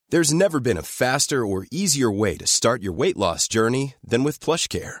There's never been a faster or easier way to start your weight loss journey than with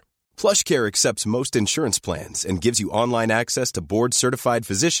PlushCare. PlushCare accepts most insurance plans and gives you online access to board-certified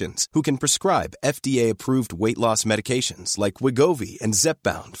physicians who can prescribe FDA-approved weight loss medications like Wegovy and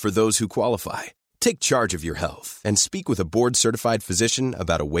Zepbound for those who qualify. Take charge of your health and speak with a board-certified physician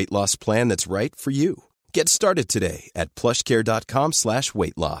about a weight loss plan that's right for you. Get started today at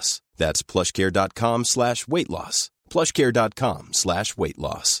plushcare.com/weight loss. That's plushcare.com/weight loss. plushcare.com/weight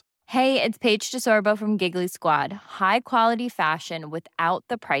loss. Hey, it's Paige DeSorbo from Giggly Squad. High quality fashion without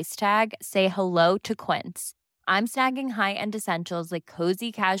the price tag. Say hello to Quince. I'm snagging high-end essentials like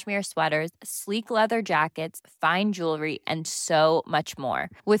cozy cashmere sweaters, sleek leather jackets, fine jewelry, and so much more.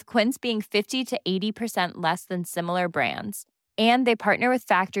 With Quince being 50 to 80% less than similar brands. And they partner with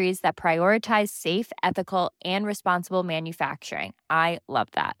factories that prioritize safe, ethical, and responsible manufacturing. I love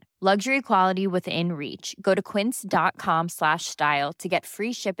that. Luxury quality within reach. Go to quince.com/style to get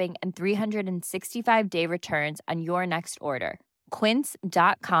free shipping and 365-day returns on your next order.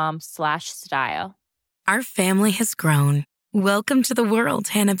 Quince.com/style. Our family has grown. Welcome to the world,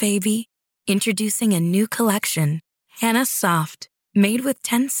 Hannah baby. Introducing a new collection, Hannah Soft, made with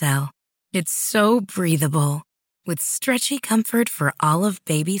Tencel. It's so breathable, with stretchy comfort for all of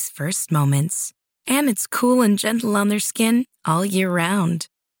baby's first moments. And it's cool and gentle on their skin all year round.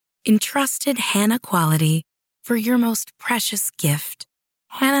 Entrusted Hannah quality for your most precious gift.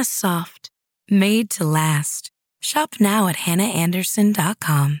 Hannah Soft, made to last. Shop now at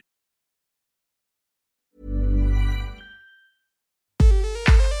hannahanderson.com.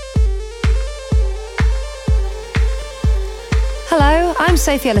 Hello, I'm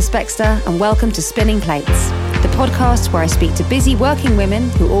Sophie Ellis-Bextor and welcome to Spinning Plates, the podcast where I speak to busy working women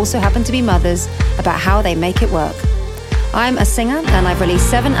who also happen to be mothers about how they make it work. I'm a singer and I've released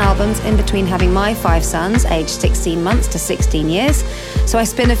 7 albums in between having my 5 sons, aged 16 months to 16 years, so I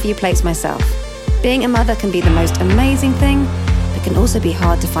spin a few plates myself. Being a mother can be the most amazing thing, but can also be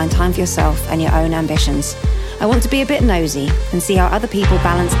hard to find time for yourself and your own ambitions. I want to be a bit nosy and see how other people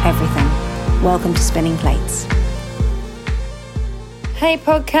balance everything. Welcome to Spinning Plates. Hey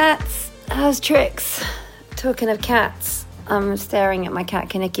podcats, how's tricks? Talking of cats, I'm staring at my cat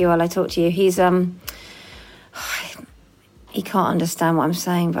Kaniki while I talk to you. He can't understand what I'm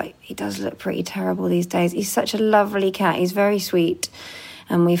saying, but he does look pretty terrible these days. He's such a lovely cat. He's very sweet.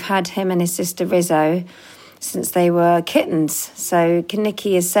 And we've had him and his sister Rizzo since they were kittens. So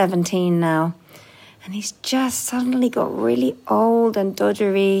Kaniki is 17 now. And he's just suddenly got really old and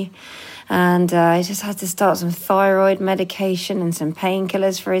doddery. And he just had to start some thyroid medication and some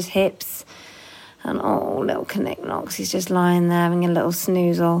painkillers for his hips. And little Knick-Knocks, he's just lying there having a little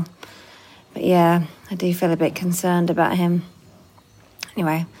snoozle. But yeah, I do feel a bit concerned about him.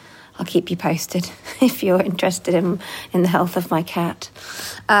 Anyway, I'll keep you posted if you're interested in the health of my cat.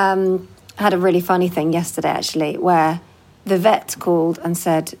 I had a really funny thing yesterday, actually, where the vet called and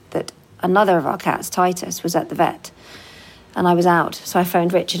said that another of our cats, Titus, was at the vet. And I was out, so I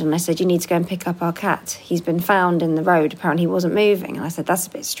phoned Richard and I said, you need to go and pick up our cat. He's been found in the road. Apparently he wasn't moving. And I said, that's a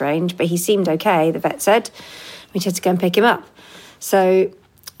bit strange, but he seemed okay, the vet said. We had to go and pick him up. So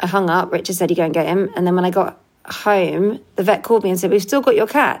I hung up. Richard said, you go and get him. And then when I got home, the vet called me and said, we've still got your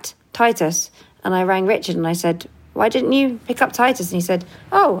cat, Titus. And I rang Richard and I said, why didn't you pick up Titus? And he said,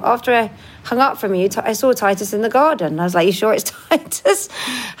 after I hung up from you, I saw Titus in the garden. I was like, you sure it's Titus?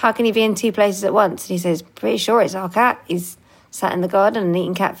 How can he be in 2 places at once? And he says, pretty sure it's our cat. He's sat in the garden and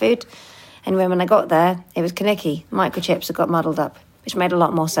eating cat food. Anyway, when I got there, it was Kaniki. Microchips had got muddled up, which made a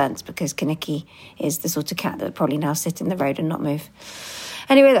lot more sense because Kaniki is the sort of cat that would probably now sit in the road and not move.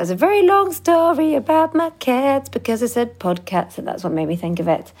 Anyway, that was a very long story about my cats because I said podcats, and that's what made me think of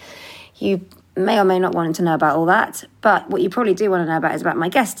it. You may or may not want to know about all that, but what you probably do want to know about is about my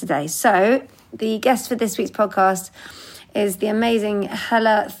guest today. So the guest for this week's podcast is the amazing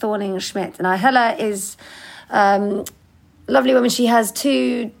Helle Thorning-Schmidt. Now, Helle is a lovely woman. She has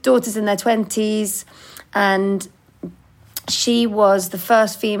 2 daughters in their 20s, and she was the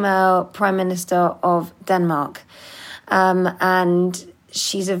first female Prime Minister of Denmark. And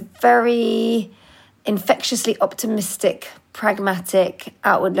she's a very infectiously optimistic, pragmatic,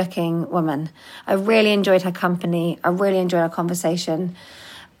 outward-looking woman. I really enjoyed her company. I really enjoyed our conversation.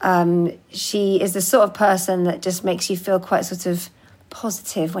 She is the sort of person that just makes you feel quite sort of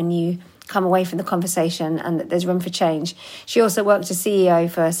positive when you come away from the conversation and that there's room for change. She also worked as CEO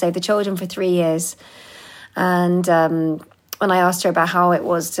for Save the Children for 3 years. And when I asked her about how it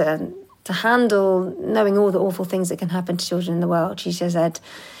was to handle knowing all the awful things that can happen to children in the world, she just said,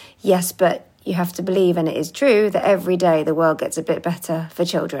 yes, but you have to believe, and it is true, that every day the world gets a bit better for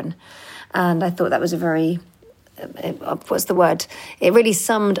children. And I thought that was a very what's the word? It really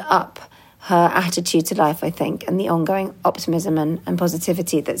summed up her attitude to life, I think, and the ongoing optimism and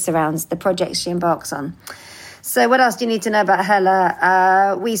positivity that surrounds the projects she embarks on. So what else do you need to know about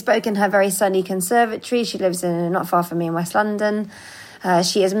Hella? We spoke in her very sunny conservatory. She lives not far from me in West London.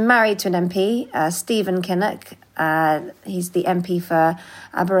 She is married to an MP, Stephen Kinnock. He's the MP for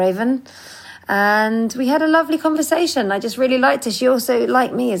Aberavon. And we had a lovely conversation. I just really liked her. She also,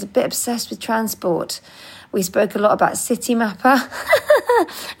 like me, is a bit obsessed with transport. We spoke a lot about Citymapper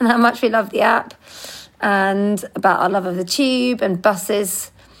and how much we love the app, and about our love of the tube and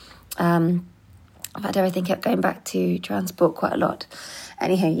buses. In fact, everything kept going back to transport quite a lot.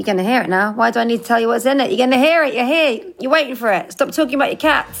 Anywho, you're going to hear it now. Why do I need to tell you what's in it? You're going to hear it. You're here. You're waiting for it. Stop talking about your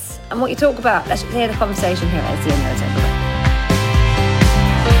cats and what you talk about. Let's hear the conversation here at the end of the table.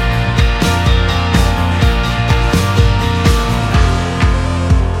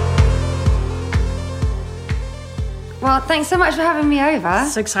 Well, thanks so much for having me over.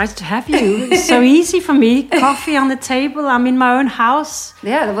 So excited to have you. It's so easy for me. Coffee on the table. I'm in my own house.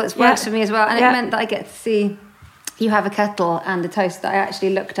 Yeah, it works for me as well. And it meant that I get to see you have a kettle and a toast that I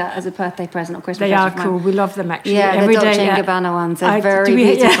actually looked at as a birthday present or Christmas present. They are cool. We love them actually. Yeah, every the Dolce day, & Gabbana ones are very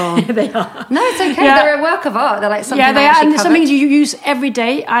beautiful. Yeah, they are. No, it's okay. Yeah. They're a work of art. They're like something they I are. actually And covered. something you use every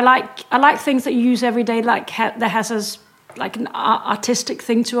day. I like things that you use every day, like that has like an artistic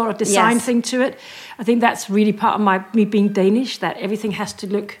thing to it or a design thing to it. I think that's really part of me being Danish, that everything has to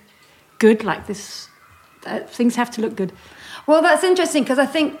look good like this. Things have to look good. Well, that's interesting because I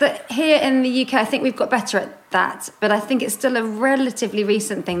think that here in the UK, I think we've got better at that. But I think it's still a relatively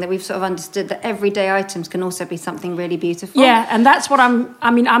recent thing that we've sort of understood that everyday items can also be something really beautiful. Yeah, and that's what I'm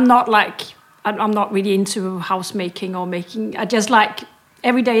not really into housemaking or making. I just like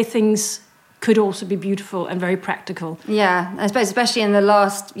everyday things could also be beautiful and very practical. Yeah, I suppose especially in the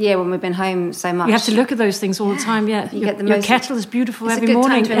last year when we've been home so much. You have to look at those things all the time, yeah. Your kettle is beautiful every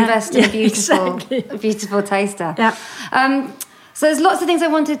morning. It's a good time to invest in a beautiful taster. Yeah. So there's lots of things I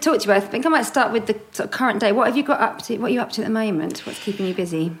wanted to talk to you about. I think I might start with the sort of current day. What have you got up to? What are you up to at the moment? What's keeping you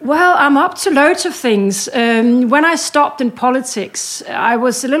busy? Well, I'm up to loads of things. When I stopped in politics, I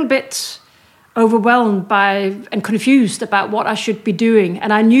was a little bit overwhelmed by and confused about what I should be doing.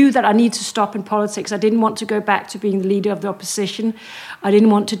 And I knew that I need to stop in politics. I didn't want to go back to being the leader of the opposition. I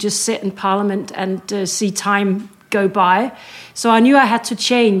didn't want to just sit in Parliament and see time go by. So I knew I had to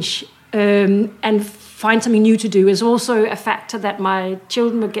change and find something new to do. Is also a factor that my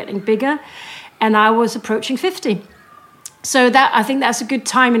children were getting bigger and I was approaching 50. So that I think that's a good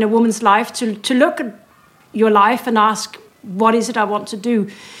time in a woman's life to look at your life and ask, what is it I want to do?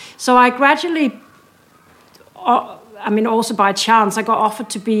 So I gradually, also by chance, I got offered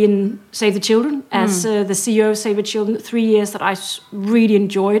to be in Save the Children as the CEO of Save the Children. 3 years that I really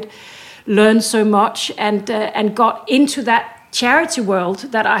enjoyed, learned so much, and got into that charity world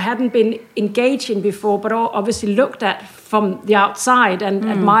that I hadn't been engaged in before, but obviously looked at from the outside and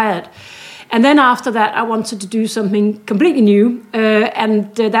admired. And then after that, I wanted to do something completely new,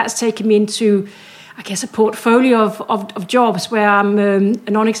 and that's taken me into, I guess, a portfolio of jobs where I'm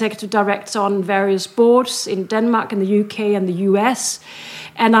a non-executive director on various boards in Denmark and the UK and the US.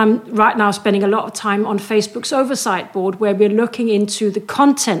 And I'm right now spending a lot of time on Facebook's oversight board, where we're looking into the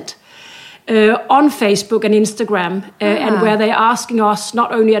content on Facebook and Instagram, and where they're asking us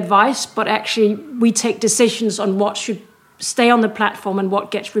not only advice, but actually we take decisions on what should stay on the platform and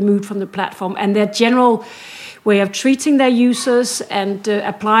what gets removed from the platform, and their general way of treating their users and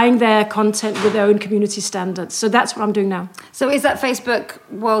applying their content with their own community standards. So that's what I'm doing now. So is that Facebook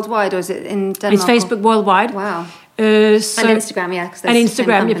worldwide or is it in Denmark? It's Facebook worldwide. Wow. And Instagram, yeah. And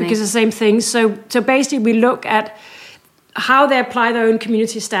Instagram, yeah, because the same thing. So basically we look at how they apply their own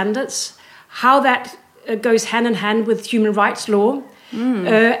community standards, how that goes hand in hand with human rights law,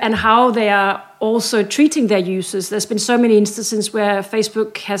 and how they are also treating their users. There's been so many instances where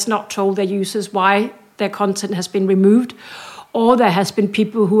Facebook has not told their users why their content has been removed, or there has been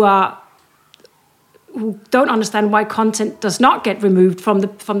people who don't understand why content does not get removed from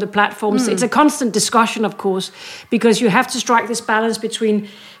the platforms. It's a constant discussion, of course, because you have to strike this balance between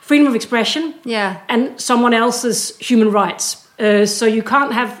freedom of expression and someone else's human rights. So you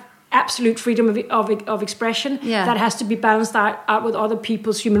can't have absolute freedom of expression. That has to be balanced out with other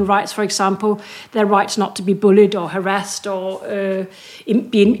people's human rights. For example, their rights not to be bullied or harassed or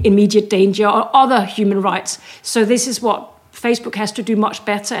be in immediate danger, or other human rights. So this is what Facebook has to do much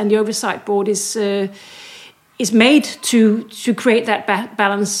better, and the oversight board is made to create that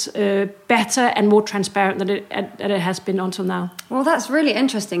balance better and more transparent than it has been until now. Well, that's really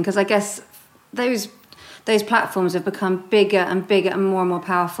interesting, because I guess those platforms have become bigger and bigger and more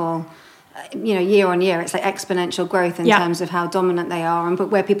powerful year on year, it's like exponential growth in terms of how dominant they are and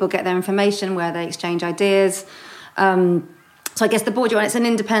where people get their information, where they exchange ideas. So I guess the board it's an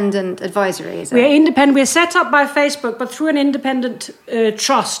independent advisory, is it? We're independent. We're set up by Facebook, but through an independent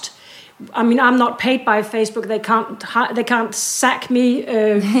trust. I mean, I'm not paid by Facebook. They can't sack me.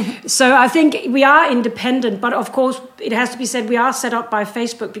 So I think we are independent. But of course, it has to be said we are set up by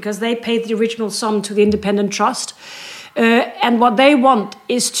Facebook because they paid the original sum to the independent trust, and what they want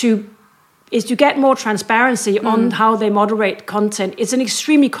is to get more transparency on how they moderate content. It's an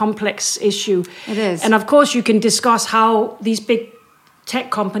extremely complex issue. It is. And of course, you can discuss how these big tech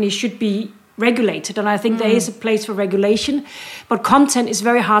companies should be regulated. And I think there is a place for regulation. But content is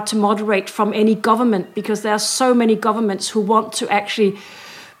very hard to moderate from any government because there are so many governments who want to actually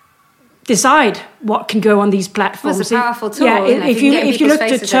decide what can go on these platforms. Well, it's a powerful tool. Yeah, if you look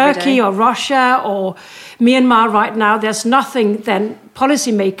to Turkey or Russia or Myanmar right now, there's nothing then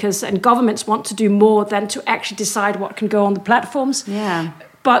policymakers and governments want to do more than to actually decide what can go on the platforms. Yeah.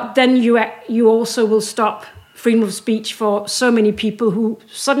 But then you also will stop freedom of speech for so many people who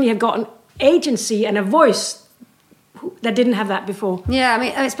suddenly have got an agency and a voice that didn't have that before. Yeah, I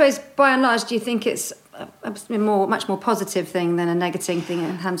mean, I suppose by and large, do you think it's a much more positive thing than a negative thing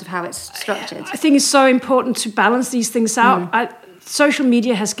in terms of how it's structured? I think it's so important to balance these things out. Social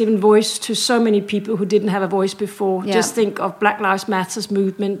media has given voice to so many people who didn't have a voice before. Yeah. Just think of Black Lives Matter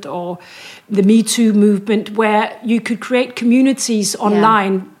movement or the Me Too movement, where you could create communities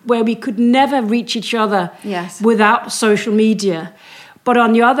online where we could never reach each other without social media. But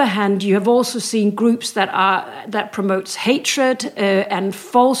on the other hand, you have also seen groups that promotes hatred and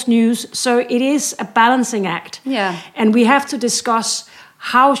false news. So it is a balancing act. Yeah. And we have to discuss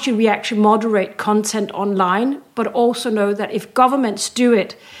how should we actually moderate content online, but also know that if governments do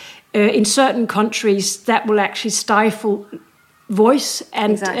it in certain countries, that will actually stifle voice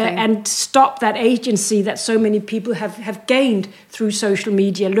and stop that agency that so many people have gained through social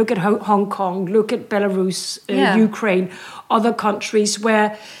media. Look at Hong Kong, look at Belarus, Ukraine, other countries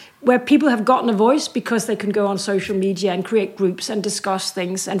where people have gotten a voice because they can go on social media and create groups and discuss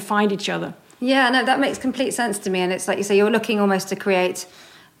things and find each other. Yeah, no, that makes complete sense to me. And it's like you say, you're looking almost to create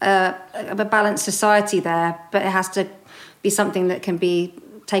a balanced society there, but it has to be something that can be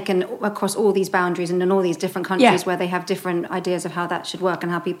taken across all these boundaries and in all these different countries where they have different ideas of how that should work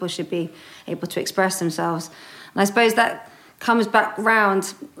and how people should be able to express themselves. And I suppose that comes back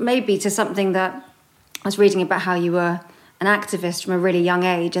round maybe to something that I was reading about, how you were an activist from a really young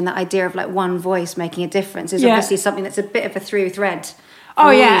age, and that idea of like one voice making a difference is obviously something that's a bit of a through thread.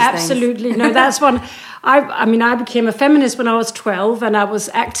 Oh yeah, absolutely. No, that's one. I became a feminist when I was 12, and I was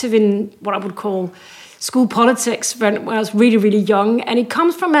active in what I would call school politics when I was really, really young. And it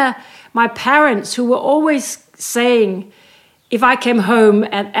comes from my parents, who were always saying, if I came home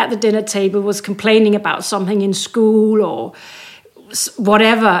and at the dinner table was complaining about something in school or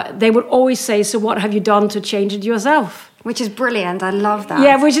whatever, they would always say, so what have you done to change it yourself? Which is brilliant. I love that.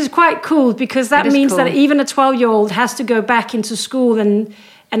 Yeah, which is quite cool, because that means that even a 12-year-old has to go back into school and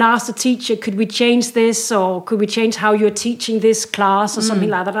ask the teacher, could we change this, or could we change how you're teaching this class, or something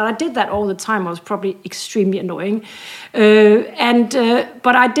like that. And I did that all the time. I was probably extremely annoying.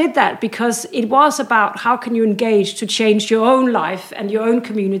 But I did that because it was about how can you engage to change your own life and your own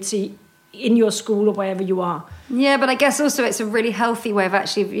community in your school or wherever you are. Yeah, but I guess also it's a really healthy way of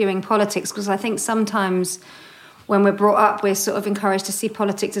actually viewing politics, because I think sometimes when we're brought up, we're sort of encouraged to see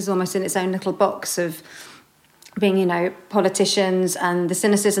politics as almost in its own little box of being, politicians and the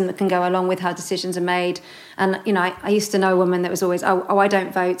cynicism that can go along with how decisions are made. And, I used to know a woman that was always, I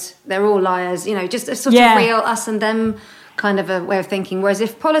don't vote. They're all liars. Just a sort of real us and them kind of a way of thinking. Whereas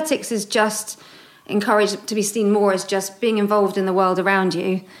if politics is just encouraged to be seen more as just being involved in the world around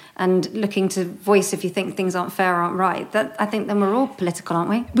you and looking to voice if you think things aren't fair or aren't right, that I think then we're all political, aren't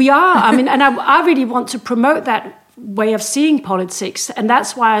we? We are. And I really want to promote that way of seeing politics, and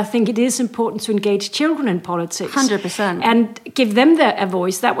that's why I think it is important to engage children in politics 100% and give them a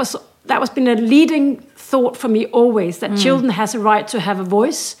voice. That was been a leading thought for me always, that children has a right to have a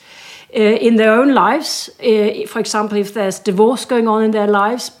voice in their own lives. For example, if there's divorce going on in their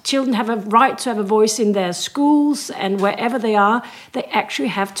lives, children have a right to have a voice in their schools, and wherever they are, they actually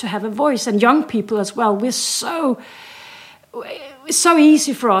have to have a voice. And young people as well, it's so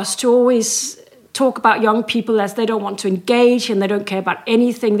easy for us to always talk about young people as they don't want to engage and they don't care about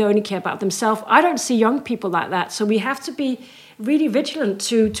anything, they only care about themselves. I don't see young people like that. So we have to be really vigilant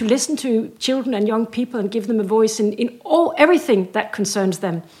to listen to children and young people and give them a voice in everything that concerns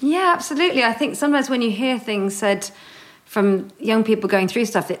them. Yeah, absolutely. I think sometimes when you hear things said from young people going through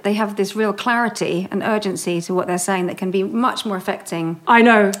stuff, that they have this real clarity and urgency to what they're saying that can be much more affecting. I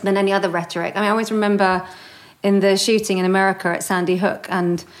know. Than any other rhetoric. I mean, I always remember in the shooting in America at Sandy Hook,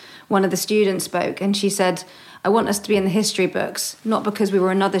 and one of the students spoke, and she said, I want us to be in the history books, not because we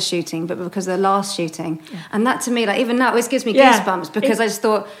were another shooting, but because of the last shooting. Yeah. And that to me, like even now, always gives me goosebumps, because I just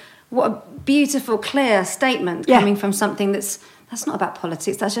thought, what a beautiful, clear statement coming from something that's not about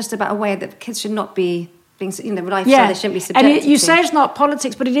politics. That's just about a way that kids should not be being, lifestyle they shouldn't be subjected and you say it's not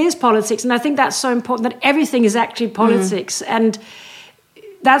politics, but it is politics. And I think that's so important, that everything is actually politics. And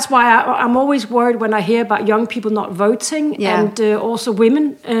that's why I'm always worried when I hear about young people not voting and also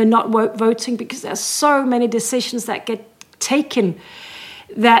women not voting, because there's so many decisions that get taken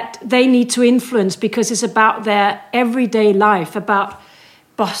that they need to influence, because it's about their everyday life, about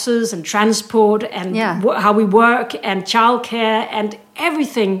buses and transport and how we work and childcare, and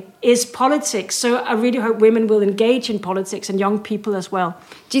everything is politics. So I really hope women will engage in politics, and young people as well.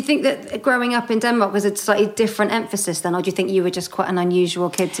 Do you think that growing up in Denmark was a slightly different emphasis then, or do you think you were just quite an unusual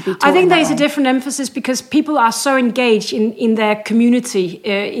kid to be taught? I think there's a different emphasis because people are so engaged in their community,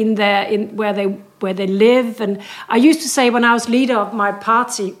 in where they live. And I used to say when I was leader of my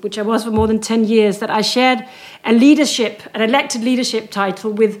party, which I was for more than 10 years, that I shared an elected leadership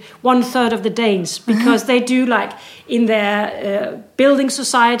title with 1/3 of the Danes, because they do, like in their building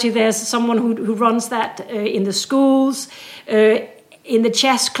society, there's someone who runs that, in the schools, in the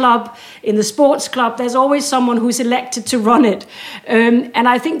chess club, in the sports club, there's always someone who's elected to run it. And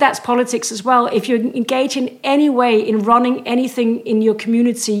I think that's politics as well. If you engage in any way in running anything in your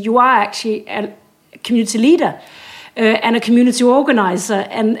community, you are actually a community leader and a community organizer,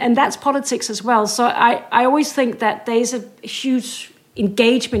 and that's politics as well. So I always think that there's a huge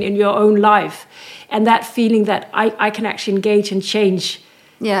engagement in your own life, and that feeling that I can actually engage and change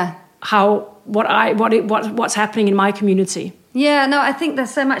what's happening in my community. Yeah, no, I think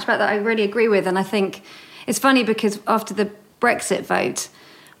there's so much about that I really agree with. And I think it's funny because after the Brexit vote,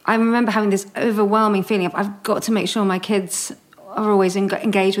 I remember having this overwhelming feeling of I've got to make sure my kids are always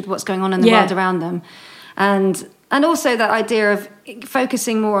engaged with what's going on in the world around them. And also that idea of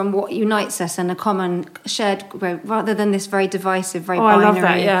focusing more on what unites us and a common shared, rather than this very divisive, very binary, I love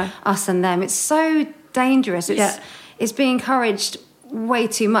that, us and them. It's so dangerous. It's being encouraged way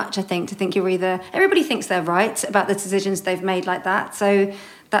too much, I think, to think you're everybody thinks they're right about the decisions they've made like that. So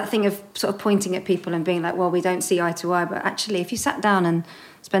that thing of sort of pointing at people and being like, well, we don't see eye to eye. But actually, if you sat down and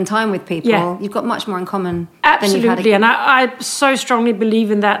spend time with people, you've got much more in common. Absolutely, than you've had. And I so strongly believe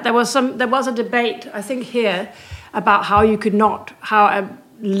in that. There was a debate, I think, here about how a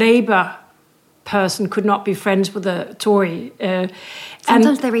Labour person could not be friends with a Tory.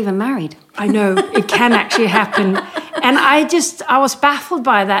 Sometimes they're even married. I know, it can actually happen. And I was baffled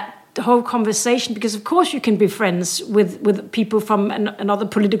by that whole conversation, because of course you can be friends with people from another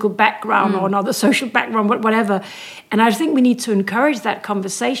political background or another social background, whatever. And I think we need to encourage that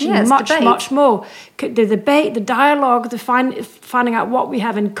conversation much more. The debate, the dialogue, finding out what we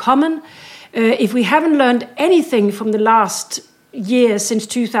have in common. If we haven't learned anything from the last year since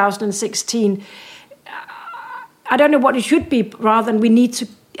 2016, I don't know what it should be, rather than we need to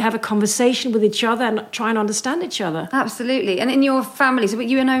have a conversation with each other and try and understand each other. Absolutely. And in your family, so were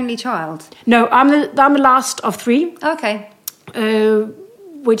you an only child? No, I'm the last of three. Okay.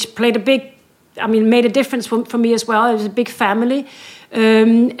 Which made a difference for me as well. It was a big family.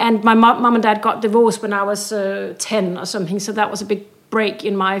 And my mum and dad got divorced when I was 10 or something, so that was a big break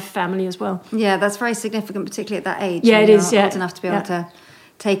in my family as well. Yeah, that's very significant, particularly at that age. Yeah, it is. Old enough to be able to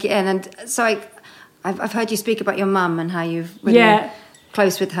take it in. And so I've heard you speak about your mum and how you've really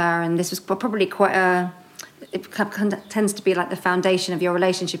close with her, and this was probably quite it tends to be like the foundation of your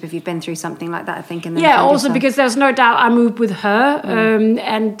relationship if you've been through something like that, I think. Also because there's no doubt I moved with her,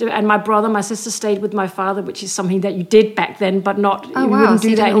 and my sister stayed with my father, which is something that you did back then, but not. Oh wow! So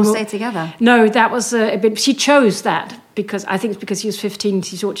you didn't all stay together? No, that was a bit. She chose that because I think it's because she was 15.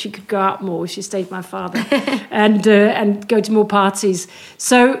 She thought she could go out more. She stayed with my father and go to more parties.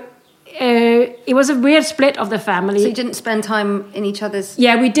 So. It was a weird split of the family. So you didn't spend time in each other's...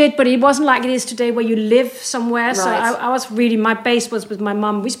 Yeah, we did, but it wasn't like it is today where you live somewhere. Right. So I was really... My base was with my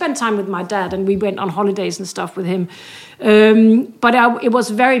mum. We spent time with my dad and we went on holidays and stuff with him. But it was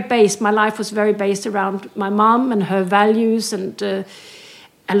very based. My life was very based around my mum and her values, and a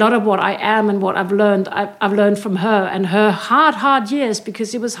lot of what I am and what I've learned from her and her hard years,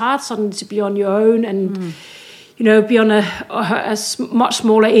 because it was hard suddenly to be on your own and... be on a much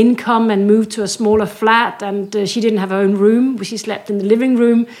smaller income and move to a smaller flat. And she didn't have her own room. She slept in the living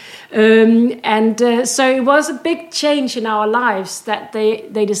room. So it was a big change in our lives that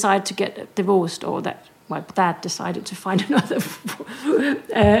they decided to get divorced, or that my dad decided to find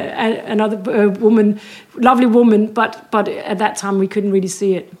another woman, lovely woman, but at that time we couldn't really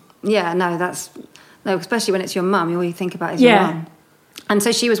see it. Yeah, no, especially when it's your mum, all you think about is your mum. And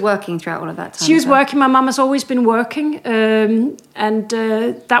so she was working throughout all of that time? She was working. My mum has always been working. And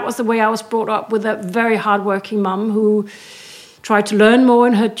that was the way I was brought up, with a very hardworking mum who tried to learn more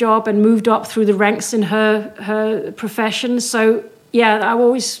in her job and moved up through the ranks in her profession. So, yeah,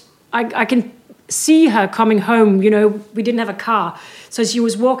 I can see her coming home. We didn't have a car. So she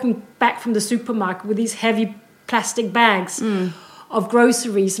was walking back from the supermarket with these heavy plastic bags of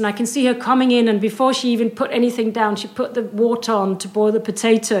groceries, and I can see her coming in, and before she even put anything down, she put the water on to boil the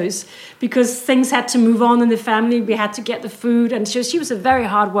potatoes, because things had to move on in the family. We had to get the food, and she was a very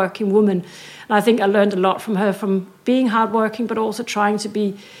hardworking woman. And I think I learned a lot from her, from being hardworking, but also trying to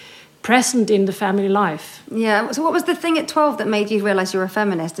be present in the family life. Yeah. So what was the thing at 12 that made you realise you were a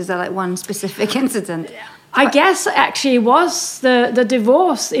feminist? Is there like one specific incident? I guess actually it was the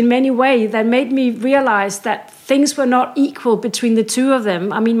divorce in many ways that made me realize that things were not equal between the two of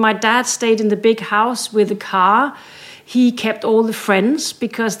them. I mean, my dad stayed in the big house with a car. He kept all the friends,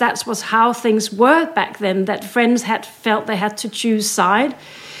 because that was how things were back then, that friends had felt they had to choose side.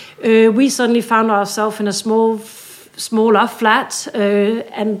 We suddenly found ourselves in a smaller flat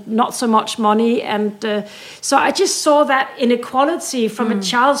and not so much money, and so I just saw that inequality from a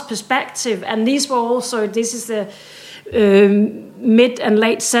child's perspective. And this is the mid and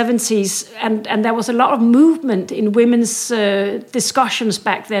late 70s, and there was a lot of movement in women's discussions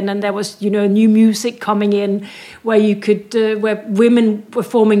back then, and there was new music coming in where you could where women were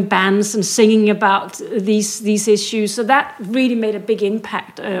forming bands and singing about these issues. So that really made a big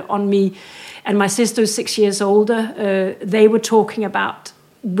impact on me. And my sister was 6 years older. They were talking about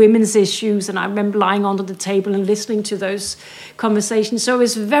women's issues, and I remember lying under the table and listening to those conversations. So it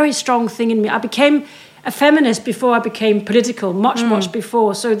was a very strong thing in me. I became a feminist before I became political, much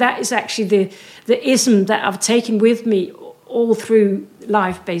before. So that is actually the ism that I've taken with me all through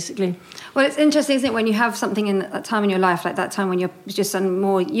life, basically. Well, it's interesting, isn't it, when you have something in that time in your life, like that time when you're just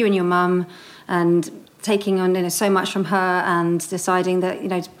more you and your mum, and taking on so much from her, and deciding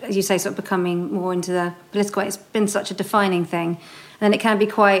that, as you say, sort of becoming more into the political, it's been such a defining thing. And then it can be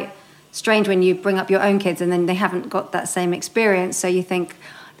quite strange when you bring up your own kids and then they haven't got that same experience, so you think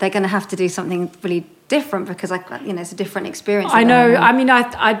they're going to have to do something really different, because it's a different experience. I know. I mean,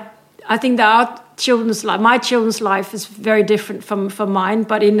 I think that my children's life is very different from mine,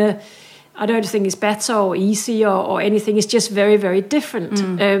 but I don't think it's better or easier or anything. It's just very, very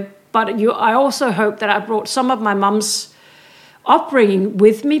different. But I also hope that I brought some of my mum's upbringing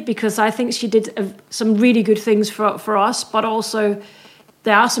with me, because I think she did some really good things for us, but also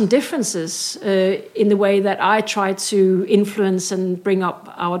there are some differences in the way that I try to influence and bring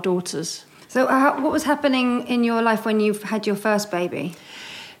up our daughters. So what was happening in your life when you had your first baby?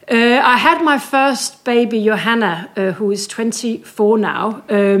 I had my first baby, Johanna, who is 24 now,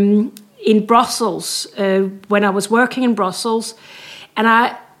 in Brussels, when I was working in Brussels. And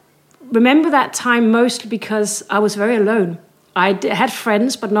I remember that time mostly because I was very alone. I had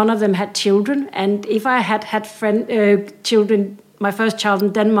friends, but none of them had children. And if I had children, my first child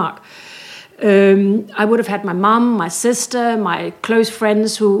in Denmark, I would have had my mum, my sister, my close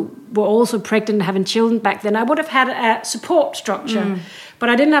friends who were also pregnant and having children back then. I would have had a support structure. But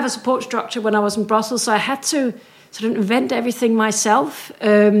I didn't have a support structure when I was in Brussels, so I had to sort of invent everything myself.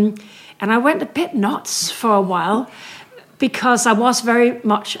 And I went a bit nuts for a while, because I was very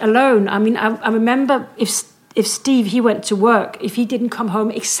much alone. I mean, I remember if Steve, he went to work, if he didn't come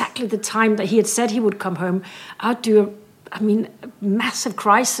home exactly the time that he had said he would come home, I'd do a massive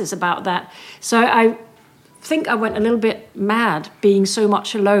crisis about that. So I think I went a little bit mad being so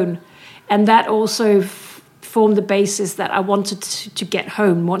much alone. And that also formed the basis that I wanted to get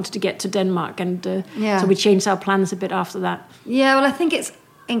home, wanted to get to Denmark. And so we changed our plans a bit after that. Yeah, well, I think it's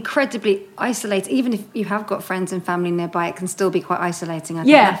incredibly isolating. Even if you have got friends and family nearby, it can still be quite isolating, I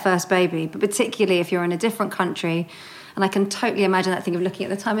think, that first baby. But particularly if you're in a different country. And I can totally imagine that thing of looking at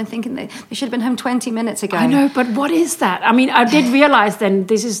the time and thinking they should have been home 20 minutes ago. I know, but what is that? I mean, I did realise then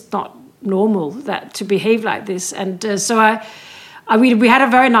this is not normal to behave like this. And so we had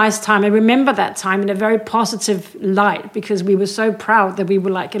a very nice time. I remember that time in a very positive light, because we were so proud that we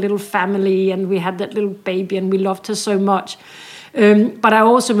were like a little family and we had that little baby and we loved her so much. But I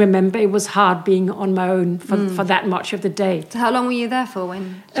also remember it was hard being on my own for that much of the day. So how long were you there for?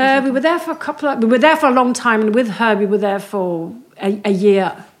 We were there for a long time, and with her we were there for a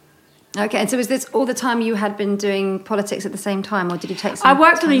year. Okay, and so was this all the time you had been doing politics at the same time, or did you take some I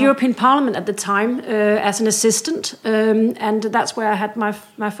worked in the off? European Parliament at the time as an assistant, and that's where I had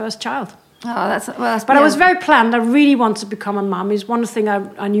my first child. Oh, that's But I was very planned. I really wanted to become a mum. It's one thing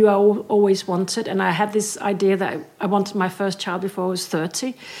I knew I always wanted. And I had this idea that I wanted my first child before I was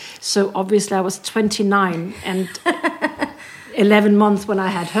 30. So obviously I was 29 and 11 months when I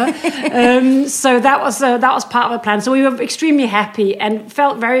had her. So that was part of the plan. So we were extremely happy and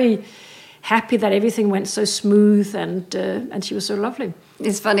felt very happy that everything went so smooth and she was so lovely.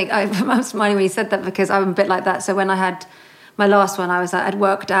 It's funny. I'm smiling when you said that because I'm a bit like that. So when I had my last one, I'd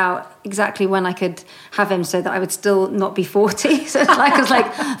worked out exactly when I could have him so that I would still not be 40. So it's like I was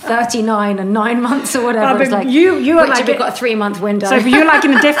like 39 and 9 months or whatever. But it's like, you are like we've got a 3-month window. So you're like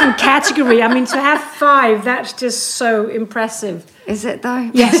in a different category. I mean, to have 5, that's just so impressive. Is it though?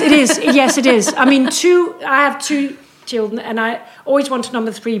 Yes, it is. Yes, it is. I mean, I have 2 children, and I always wanted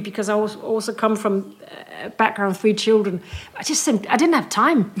number 3 because I also come from a background of 3 children. I didn't have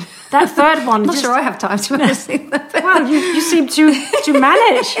time. That third one. I'm not sure I have time to honestly. Well, you seem to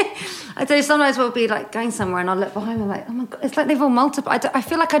manage. I tell you, sometimes we'll be like going somewhere and I'll look behind me like, oh my God, it's like they've all multiplied. I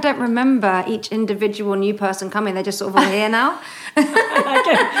feel like I don't remember each individual new person coming. They're just sort of all here now. Like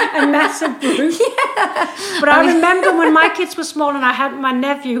a massive group. Yeah. But I remember when my kids were small and I had my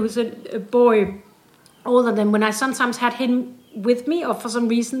nephew, who's a boy, older than when I sometimes had him with me, or for some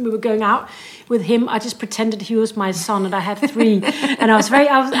reason we were going out with him, I just pretended he was my son, and I had 3. And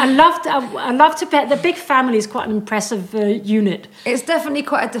I loved to pet. The big family is quite an impressive unit. It's definitely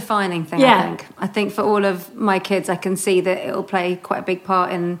quite a defining thing. Yeah. I think for all of my kids, I can see that it'll play quite a big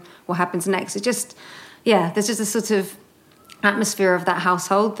part in what happens next. It's just, there's just a sort of atmosphere of that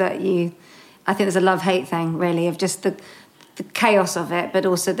household that I think there's a love-hate thing really of just the chaos of it, but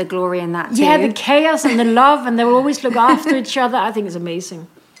also the glory in that too. Yeah, the chaos and the love, and they will always look after each other. I think it's amazing.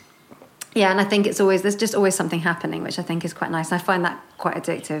 Yeah, and I think there's just always something happening, which I think is quite nice. I find that quite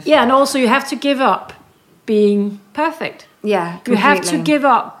addictive. Yeah, and also you have to give up being perfect. Yeah, completely. You have to give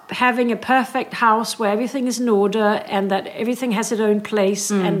up having a perfect house where everything is in order and that everything has its own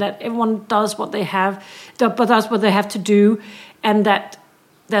place and that everyone does what they have to do, and that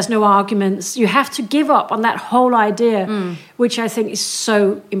there's no arguments. You have to give up on that whole idea, which I think is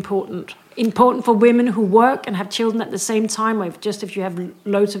so important. Important for women who work and have children at the same time, or if you have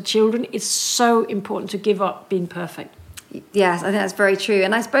loads of children, it's so important to give up being perfect. Yes, I think that's very true.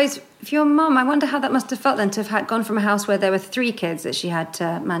 And I suppose for your mum, I wonder how that must have felt then to have gone from a house where there were 3 kids that she had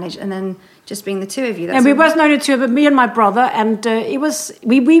to manage, and then just being the 2 of you. And we wasn't only 2, but me and my brother. And it was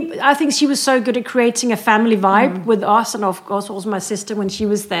I think she was so good at creating a family vibe with us, and of course also my sister when she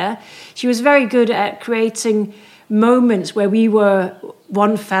was there. She was very good at creating moments where we were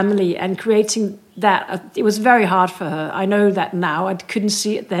one family and creating that. It was very hard for her. I know that now. I couldn't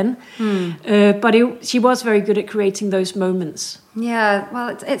see it then. But she was very good at creating those moments. Yeah,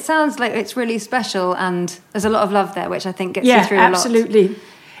 well, it sounds like it's really special, and there's a lot of love there, which I think gets you through a lot. Absolutely.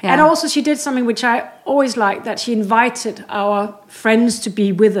 Yeah. And also she did something which I always liked, that she invited our friends to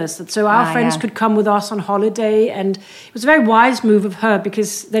be with us. So our friends could come with us on holiday. And it was a very wise move of her,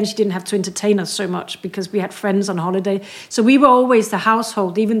 because then she didn't have to entertain us so much because we had friends on holiday. So we were always the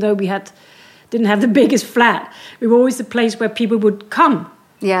household, even though we didn't have the biggest flat. We were always the place where people would come.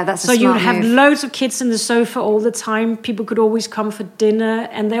 Yeah, that's so you would have loads of kids in the sofa all the time. People could always come for dinner,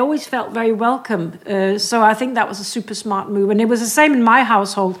 and they always felt very welcome. So I think that was a super smart move. And it was the same in my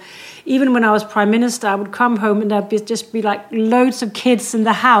household. Even when I was Prime Minister, I would come home and there'd just be like loads of kids in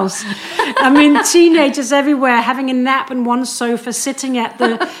the house. I mean, teenagers everywhere, having a nap in one sofa, sitting at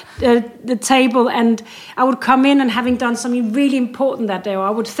the table. And I would come in and having done something really important that day, or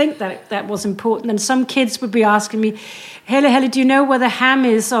I would think that was important. And some kids would be asking me, Helle, do you know where the ham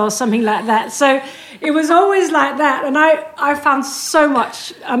is, or something like that? So it was always like that. And I found so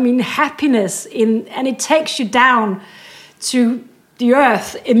much, happiness and it takes you down to the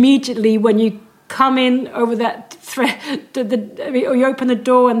earth immediately when you come in over that thread, or you open the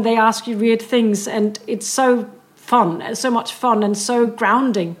door and they ask you weird things, and it's so fun, so much fun, and so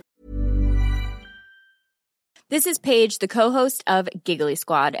grounding. This is Paige, the co-host of Giggly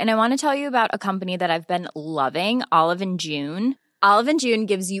Squad, and I want to tell you about a company that I've been loving, Olive & June. Olive & June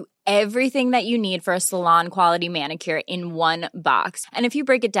gives you everything that you need for a salon-quality manicure in one box. And if you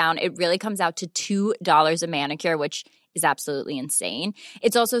break it down, it really comes out to $2 a manicure, which is absolutely insane.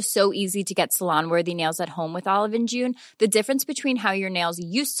 It's also so easy to get salon-worthy nails at home with Olive & June. The difference between how your nails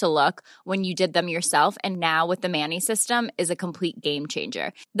used to look when you did them yourself and now with the Mani system is a complete game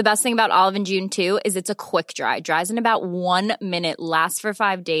changer. The best thing about Olive & June, too, is it's a quick dry. Dries in about 1 minute, lasts for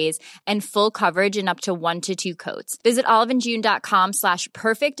 5 days, and full coverage in up to 1 to 2 coats. Visit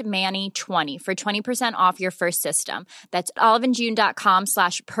oliveandjune.com/perfectmani20 for 20% off your first system. That's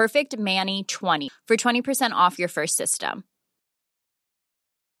oliveandjune.com/perfectmani20 for 20% off your first system.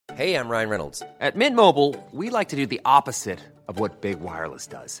 Hey, I'm Ryan Reynolds. At Mint Mobile, we like to do the opposite of what Big Wireless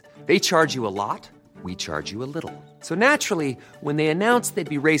does. They charge you a lot, we charge you a little. So naturally, when they announced they'd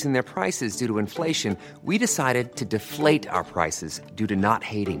be raising their prices due to inflation, we decided to deflate our prices due to not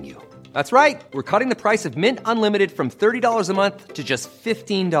hating you. That's right. We're cutting the price of Mint Unlimited from $30 a month to just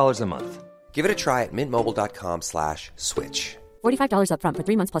 $15 a month. Give it a try at mintmobile.com/switch. $45 up front for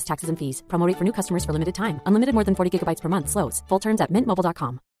 3 months plus taxes and fees. Promo rate for new customers for limited time. Unlimited more than 40 gigabytes per month. Slows full terms at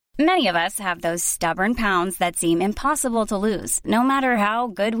mintmobile.com. Many of us have those stubborn pounds that seem impossible to lose, no matter how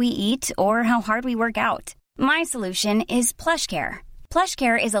good we eat or how hard we work out. My solution is PlushCare.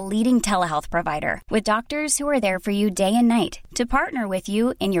 PlushCare is a leading telehealth provider with doctors who are there for you day and night to partner with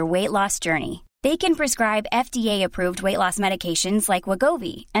you in your weight loss journey. They can prescribe FDA-approved weight loss medications like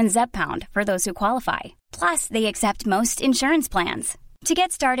Wegovy and Zepbound for those who qualify. Plus, they accept most insurance plans. To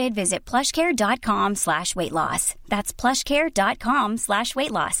get started, visit plushcare.com/weightloss. That's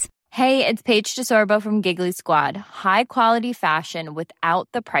plushcare.com/weightloss. Hey, it's Paige DeSorbo from Giggly Squad. High quality fashion without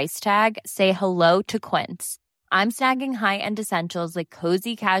the price tag. Say hello to Quince. I'm snagging high-end essentials like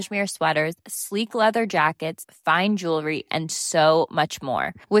cozy cashmere sweaters, sleek leather jackets, fine jewelry, and so much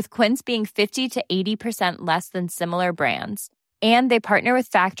more. With Quince being 50 to 80% less than similar brands. And they partner with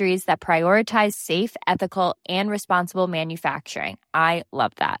factories that prioritize safe, ethical, and responsible manufacturing. I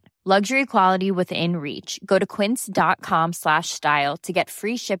love that. Luxury quality within reach. Go to quince.com/style to get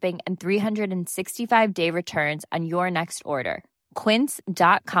free shipping and 365-day returns on your next order.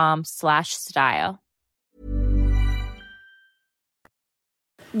 Quince.com/style.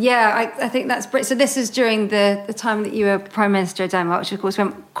 Yeah, I think that's brilliant. So this is during the time that you were Prime Minister of Denmark, which of course we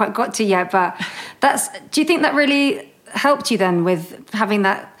haven't quite got to yet, but do you think that really helped you then with having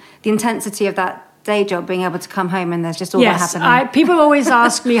the intensity of that day job, being able to come home and there's just all that happening? People always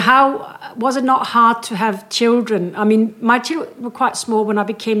ask me, how was it not hard to have children? I mean, my children were quite small when I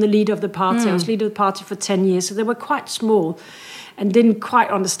became the leader of the party. I was leader of the party for 10 years, so they were quite small and didn't quite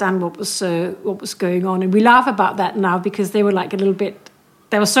understand what was going on. And we laugh about that now because they were like a little bit,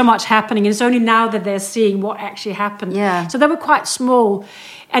 there was so much happening, and it's only now that they're seeing what actually happened. Yeah. So they were quite small,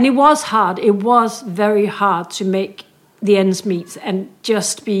 and it was hard. It was very hard to make the ends meet and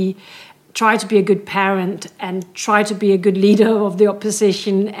just try to be a good parent and try to be a good leader of the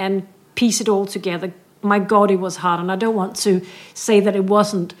opposition and piece it all together. My God, it was hard, and I don't want to say that it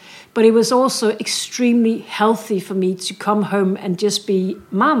wasn't, but it was also extremely healthy for me to come home and just be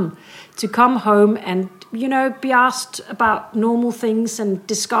mum, to come home and, be asked about normal things and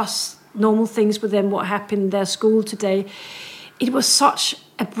discuss normal things with them, what happened in their school today. It was such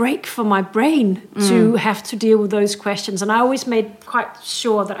a break for my brain to have to deal with those questions. And I always made quite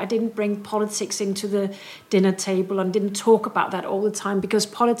sure that I didn't bring politics into the dinner table and didn't talk about that all the time, because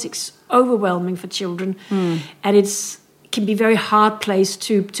politics is overwhelming for children. And it can be a very hard place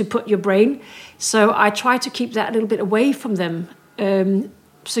to put your brain. So I try to keep that a little bit away from them,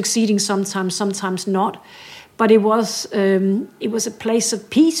 succeeding sometimes not. But it was a place of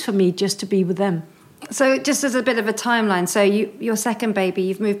peace for me just to be with them. So just as a bit of a timeline, so your second baby,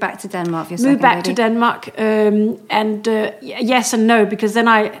 you've moved back to Denmark. Moved back to Denmark, and yes and no, because then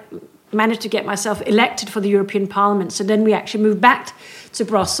I managed to get myself elected for the European Parliament. So then we actually moved back to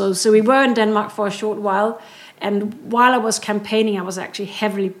Brussels. So we were in Denmark for a short while, and while I was campaigning, I was actually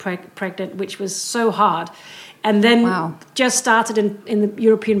heavily pregnant, which was so hard. And then just started in the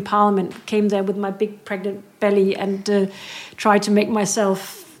European Parliament, came there with my big pregnant belly and tried to make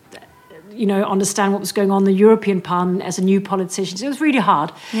myself understand what was going on in the European Parliament as a new politician. So it was really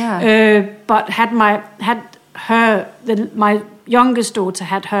hard. Yeah. But my youngest daughter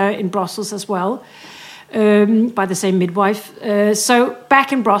had her in Brussels as well, by the same midwife. So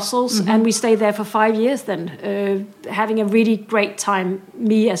back in Brussels, and we stayed there for 5 years then, having a really great time,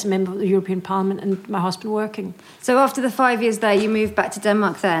 me as a member of the European Parliament and my husband working. So after the 5 years there, you moved back to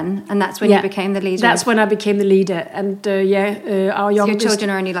Denmark then, and that's when you became the leader? That's when I became the leader. And our youngest... So your children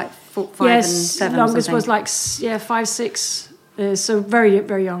are only like 5 and 7 youngest was like 5, 6, so very,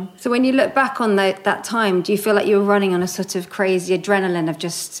 very young. So when you look back on that time, do you feel like you were running on a sort of crazy adrenaline of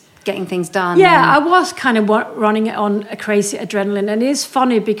just getting things done? Yeah, I was kind of running on a crazy adrenaline. And it is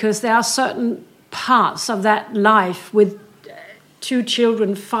funny because there are certain parts of that life with 2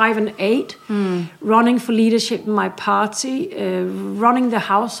 children, 5 and 8, running for leadership in my party, running the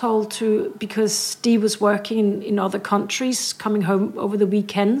household too, because Steve was working in other countries, coming home over the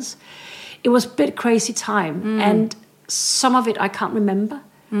weekends. It was a bit crazy time, and some of it I can't remember.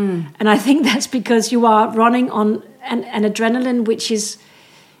 And I think that's because you are running on an adrenaline,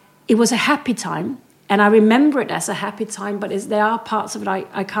 it was a happy time. And I remember it as a happy time, but there are parts of it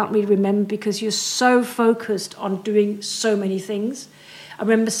I can't really remember because you're so focused on doing so many things. I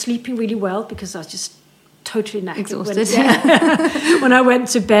remember sleeping really well because I was just totally knackered. Exhausted. When I went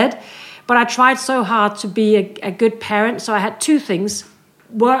to bed. But I tried so hard to be a good parent. So I had two things,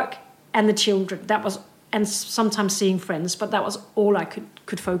 work and the children. That was, and sometimes seeing friends, but that was all I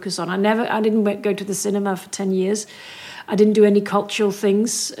could focus on. I didn't go to the cinema for 10 years. I didn't do any cultural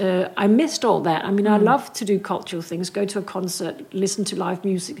things. I missed all that. I mean, I love to do cultural things, go to a concert, listen to live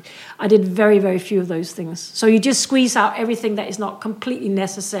music. I did very, very few of those things. So you just squeeze out everything that is not completely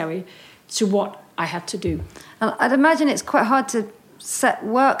necessary to what I had to do. I'd imagine it's quite hard to set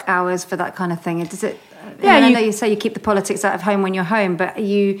work hours for that kind of thing. Does it? Yeah, I know you say you keep the politics out of home when you're home, but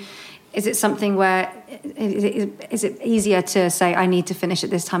is it something where is it easier to say I need to finish at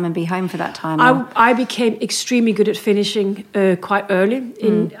this time and be home for that time? I became extremely good at finishing quite early.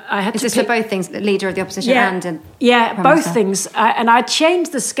 I had is to this for both things, the leader of the opposition and both minister? Things. And I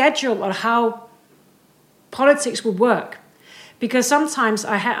changed the schedule on how politics would work, because sometimes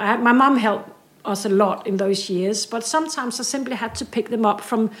I had my mum helped us a lot in those years, but sometimes I simply had to pick them up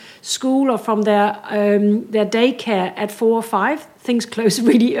from school or from their daycare at 4 or 5. Things close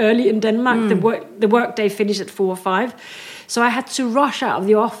really early in Denmark. The work day finished at 4 or 5. So I had to rush out of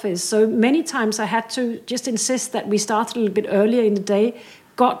the office. So many times I had to just insist that we started a little bit earlier in the day,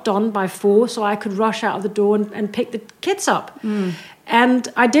 got done by 4, so I could rush out of the door and pick the kids up.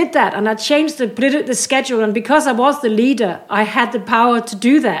 And I did that, and I changed the schedule. And because I was the leader, I had the power to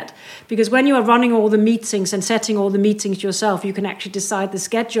do that. Because when you are running all the meetings and setting all the meetings yourself, you can actually decide the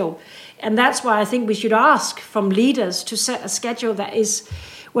schedule. And that's why I think we should ask from leaders to set a schedule that is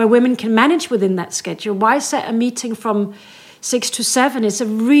where women can manage within that schedule. Why set a meeting from 6 to 7? It's a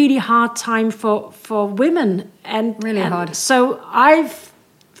really hard time for women. Really hard. So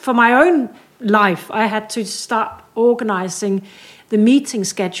for my own life, I had to start organizing the meeting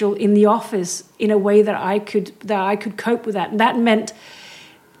schedule in the office in a way that I could cope with that. And that meant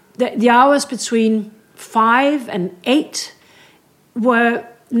that the hours between 5 and 8 were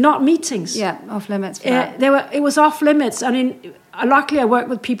not meetings. Yeah, off limits for that. It was off limits. I mean, luckily I worked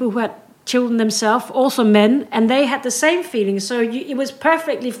with people who had children themselves, also men, and they had the same feeling. So it was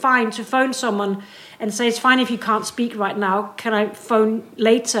perfectly fine to phone someone and say, it's fine if you can't speak right now, can I phone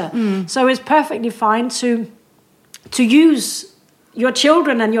later? So it's perfectly fine to use your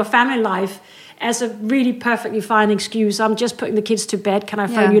children and your family life as a really perfectly fine excuse. I'm just putting the kids to bed. Can I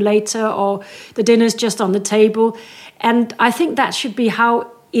phone you later? Or the dinner's just on the table. And I think that should be how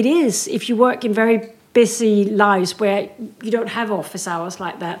it is if you work in very busy lives where you don't have office hours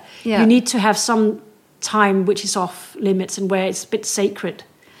like that. Yeah. You need to have some time which is off limits and where it's a bit sacred.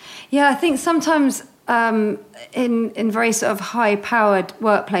 Yeah, I think sometimes in very sort of high-powered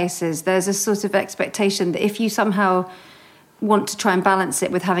workplaces, there's a sort of expectation that if you somehow want to try and balance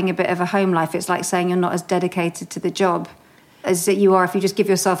it with having a bit of a home life, it's like saying you're not as dedicated to the job as that you are if you just give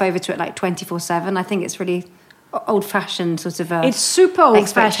yourself over to it like 24/7. I think it's really old-fashioned sort of it's super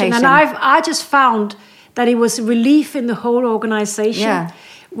old-fashioned, and I just found that it was a relief in the whole organisation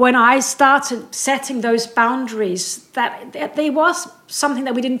when I started setting those boundaries. That there was something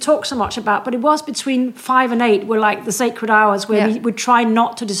that we didn't talk so much about, but it was between 5 and 8 were like the sacred hours where we would try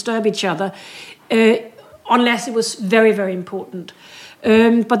not to disturb each other. Unless it was very, very important.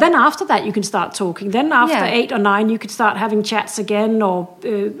 But then after that, you can start talking. Then after 8 or 9, you could start having chats again or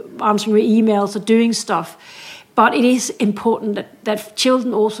answering your emails or doing stuff. But it is important that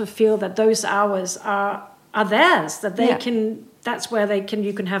children also feel that those hours are theirs, that they can. That's where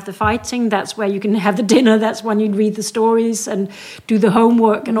you can have the fighting. That's where you can have the dinner. That's when you read the stories and do the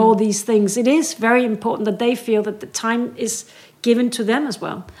homework and all these things. It is very important that they feel that the time is given to them as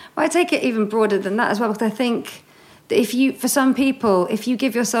well. Well, I take it even broader than that as well, because I think that for some people, if you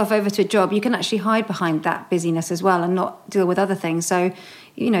give yourself over to a job, you can actually hide behind that busyness as well and not deal with other things. So,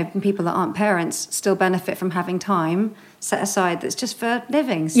 people that aren't parents still benefit from having time set aside that's just for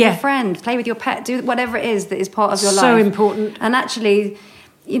living. See a friend, play with your pet, do whatever it is that is part of your life. So important. And actually,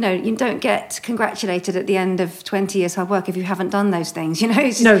 you don't get congratulated at the end of 20 years hard work if you haven't done those things.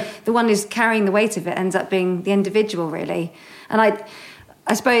 It's just the one who's carrying the weight of it ends up being the individual, really. And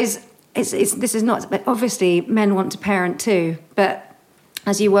I suppose this is not, obviously men want to parent too, but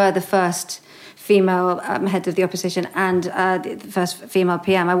as you were the first female head of the opposition and the first female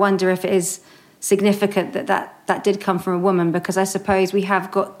PM, I wonder if it is significant that did come from a woman, because I suppose we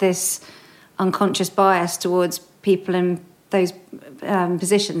have got this unconscious bias towards people in those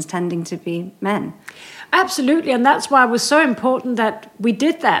positions tending to be men. Absolutely, and that's why it was so important that we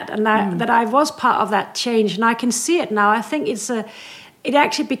did that, and that I was part of that change, and I can see it now. I think it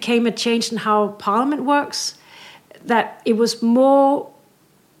actually became a change in how Parliament works. That it was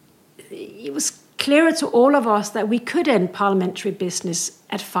clearer to all of us that we could end parliamentary business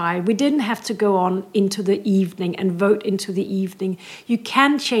at 5. We didn't have to go on into the evening and vote into the evening. You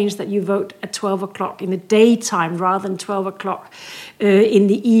can change that you vote at 12 o'clock in the daytime rather than 12 o'clock in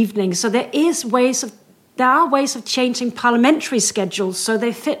the evening. So there are ways of changing parliamentary schedules so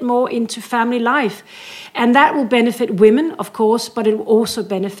they fit more into family life. And that will benefit women, of course, but it will also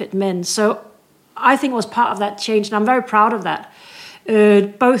benefit men. So I think it was part of that change, and I'm very proud of that.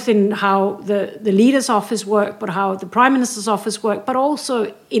 Both in how the leader's office worked, but how the Prime Minister's office worked, but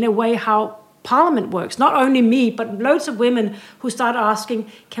also in a way how Parliament works. Not only me, but loads of women who started asking,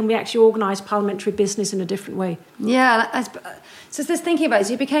 can we actually organise parliamentary business in a different way? Yeah, so just thinking about it,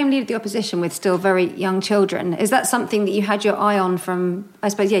 so you became leader of the opposition with still very young children. Is that something that you had your eye on from, I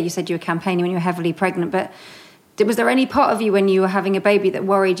suppose, you said you were campaigning when you were heavily pregnant, but was there any part of you when you were having a baby that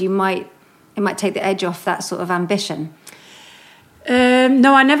worried it might take the edge off that sort of ambition?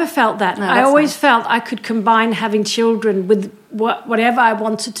 No, I never felt that. No, I always felt I could combine having children with whatever I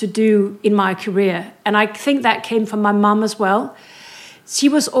wanted to do in my career. And I think that came from my mum as well. She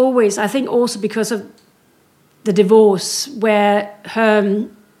was always, I think also because of the divorce, where her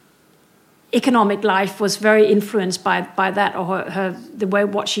economic life was very influenced by that, or the way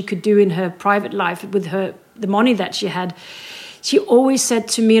what she could do in her private life with the money that she had. She always said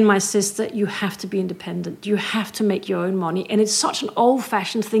to me and my sister, you have to be independent. You have to make your own money. And it's such an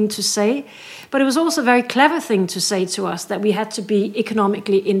old-fashioned thing to say, but it was also a very clever thing to say to us, that we had to be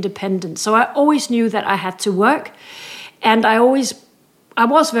economically independent. So I always knew that I had to work, and I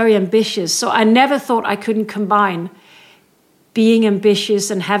was very ambitious. So I never thought I couldn't combine being ambitious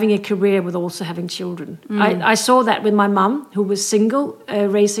and having a career with also having children. I saw that with my mum, who was single,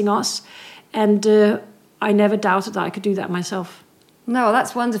 raising us, and I never doubted that I could do that myself. No,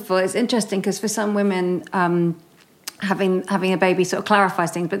 that's wonderful. It's interesting because for some women, having a baby sort of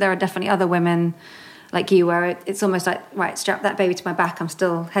clarifies things, but there are definitely other women like you where it's almost like, right, strap that baby to my back, I'm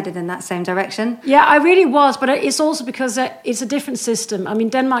still headed in that same direction. Yeah, I really was, but it's also because it's a different system. I mean,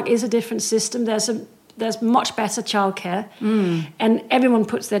 Denmark is a different system. There's much better childcare, and everyone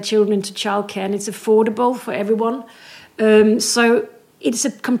puts their children into childcare, and it's affordable for everyone. So it's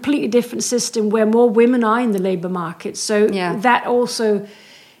a completely different system where more women are in the labour market. So that also,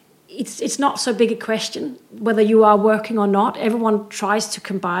 it's not so big a question whether you are working or not. Everyone tries to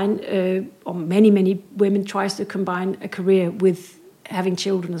combine, or many women tries to combine a career with having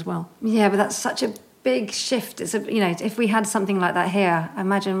children as well. Yeah, but that's such a big shift. It's if we had something like that here, I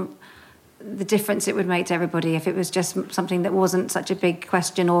imagine the difference it would make to everybody if it was just something that wasn't such a big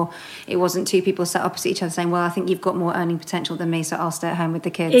question, or it wasn't two people sat opposite each other saying, well, I think you've got more earning potential than me, so I'll stay at home with the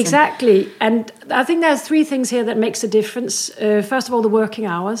kids. Exactly. And I think there's 3 things here that makes a difference. First of all, the working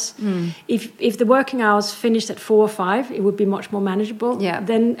hours. If the working hours finished at 4 or 5, it would be much more manageable.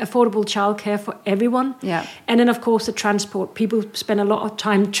 Then affordable childcare for everyone. And then, of course, the transport. People spend a lot of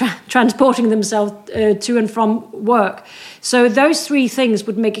time transporting themselves to and from work. So those 3 things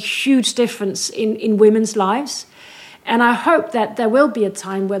would make a huge difference in women's lives. And I hope that there will be a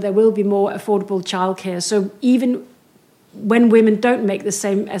time where there will be more affordable childcare. So even when women don't make the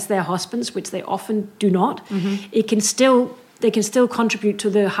same as their husbands, which they often do not, they can still contribute to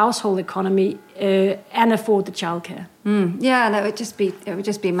the household economy and afford the childcare. Yeah, and it would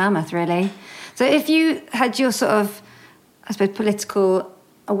just be mammoth, really. So if you had your sort of, I suppose, political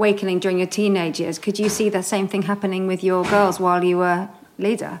awakening during your teenage years, could you see the same thing happening with your girls while you were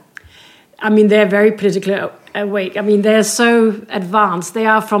leader? I mean, they're very politically awake. I mean, they're so advanced. They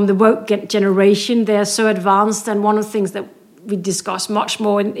are from the woke generation. They are so advanced. And one of the things that we discuss much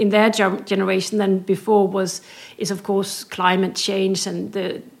more in their generation than before is of course, climate change and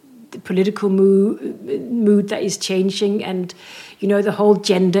the political mood that is changing, and the whole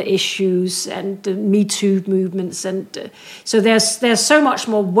gender issues and the Me Too movements, and so there's so much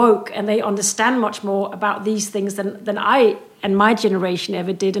more woke, and they understand much more about these things than I and my generation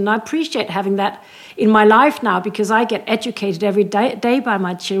ever did. And I appreciate having that in my life now, because I get educated every day by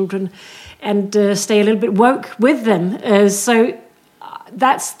my children and stay a little bit woke with them. So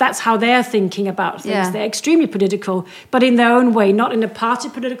that's how they're thinking about things. They're extremely political, but in their own way, not in a party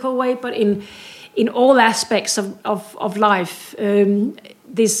political way, but in all aspects of life.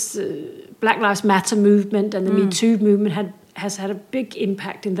 This Black Lives Matter movement and the Me Too movement has had a big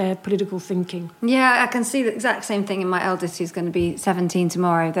impact in their political thinking. Yeah, I can see the exact same thing in my eldest, who's going to be 17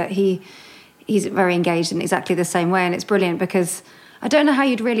 tomorrow, that he's very engaged in exactly the same way, and it's brilliant because I don't know how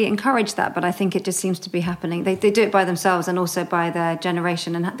you'd really encourage that, but I think it just seems to be happening. They do it by themselves and also by their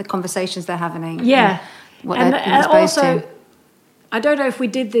generation and the conversations they're having. Yeah. And what they're exposed to. I don't know if we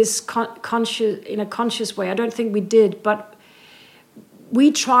did this in a conscious way. I don't think we did, but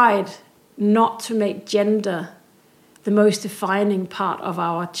we tried not to make gender the most defining part of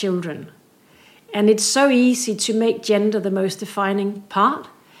our children. And it's so easy to make gender the most defining part,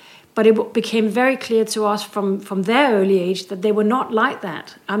 but it became very clear to us from their early age that they were not like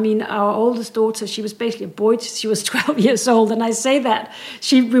that. I mean, our oldest daughter, she was basically a boy. She was 12 years old, and I say that.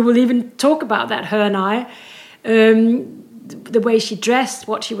 We will even talk about that, her and I. The way she dressed,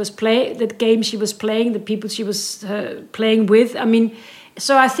 what she was playing, the game she was playing, the people she was playing with. I mean,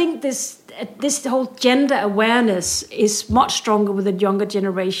 so I think this whole gender awareness is much stronger with the younger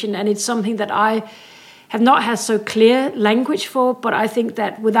generation, and it's something that I have not had so clear language for, but I think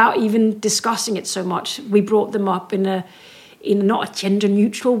that without even discussing it so much, we brought them up in not a gender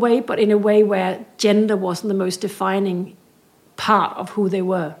neutral way, but in a way where gender wasn't the most defining part of who they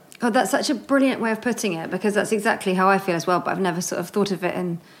were. Oh, that's such a brilliant way of putting it, because that's exactly how I feel as well, but I've never sort of thought of it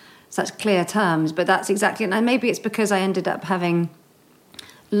in such clear terms. But that's exactly, and maybe it's because I ended up having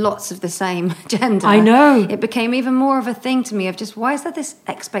lots of the same gender. I know. It became even more of a thing to me of just, why is there this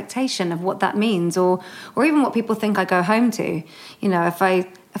expectation of what that means, or even what people think I go home to? You know, if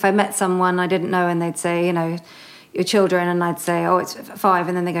I met someone I didn't know and they'd say, you know, your children, and I'd say, oh, it's 5,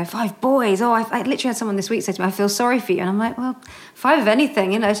 and then they go, 5 boys. Oh, I literally had someone this week say to me, I feel sorry for you, and I'm like, well, 5 of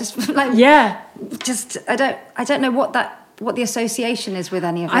anything, you know, it's just like, yeah, just I don't know what the association is with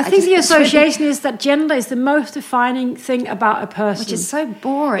any of it. I think the association is that gender is the most defining thing about a person. Which is so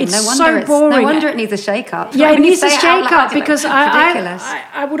boring. It's so boring. No wonder it needs a shake-up. Yeah, it needs a shake-up, because ridiculous.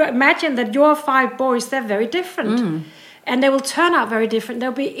 I would imagine that your 5 boys, they're very different. And they will turn out very different.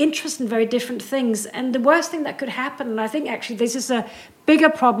 They'll be interested in very different things. And the worst thing that could happen, and I think actually this is a bigger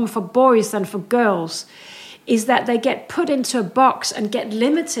problem for boys than for girls, is that they get put into a box and get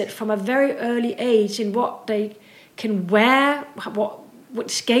limited from a very early age in what they can wear,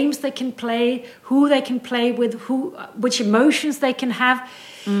 which games they can play, who they can play with, which emotions they can have.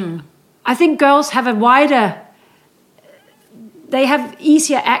 I think girls have they have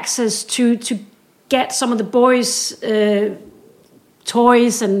easier access to get some of the boys'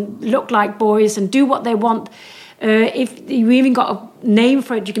 toys and look like boys and do what they want. If you even got a name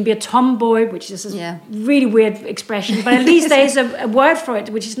for it, you can be a tomboy, which is a really weird expression, but at least there is a word for it,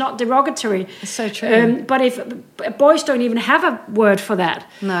 which is not derogatory. It's so true. But if boys don't even have a word for that,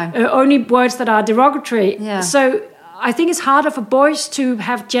 no, only words that are derogatory. Yeah. So I think it's harder for boys to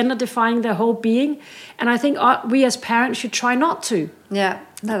have gender defining their whole being, and I think we as parents should try not to. Yeah,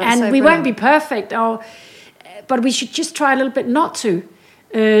 no, that's and so we brilliant. won't be perfect, but we should just try a little bit not to.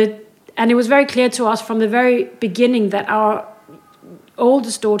 And it was very clear to us from the very beginning that our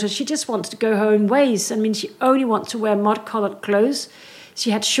oldest daughter, she just wants to go her own ways. I mean, she only wants to wear mud-colored clothes.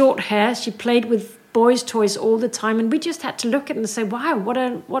 She had short hair. She played with boys' toys all the time, and we just had to look at it and say, wow, what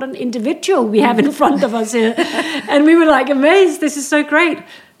an individual we have in front of us here. And we were like amazed. This is so great.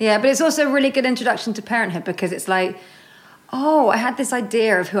 Yeah, but it's also a really good introduction to parenthood, because it's like, oh, I had this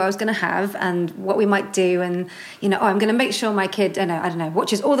idea of who I was going to have and what we might do, and, you know, I'm going to make sure my kid, I don't know,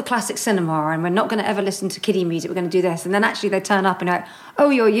 watches all the classic cinema, and we're not going to ever listen to kiddie music, we're going to do this. And then actually they turn up and they're like, oh,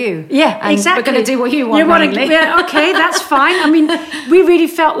 you're you. Yeah, and exactly. we're going to do what you want. Okay, that's fine. I mean, we really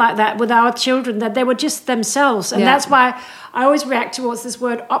felt like that with our children, that they were just themselves. And that's why I always react towards this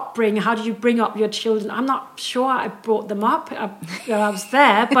word upbringing. How do you bring up your children? I'm not sure I brought them up. I was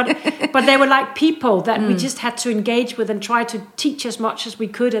there, but they were like people that we just had to engage with and try to teach as much as we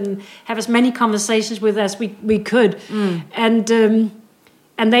could and have as many conversations with as we could. And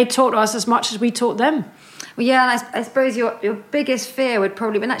they taught us as much as we taught them. Well, yeah, and I suppose your biggest fear would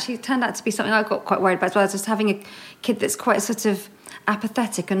probably, and actually it turned out to be something I got quite worried about as well, just having a kid that's quite sort of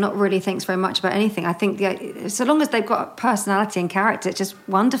apathetic and not really thinks very much about anything. I think so long as they've got personality and character, it's just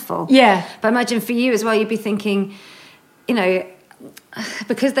wonderful. Yeah. But imagine for you as well, you'd be thinking, you know,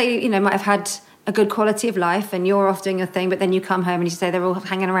 because they, you know, might have had a good quality of life and you're off doing your thing, but then you come home and you say they're all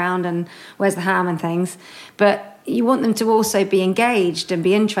hanging around and where's the ham and things. But you want them to also be engaged and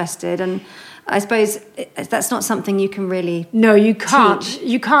be interested, and I suppose that's not something you can really No, you can't. teach.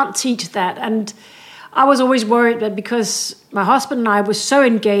 You can't teach that. And I was always worried that because my husband and I were so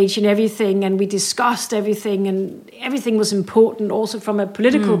engaged in everything and we discussed everything and everything was important also from a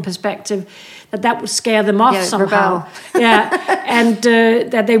political perspective, that would scare them off somehow. Yeah, and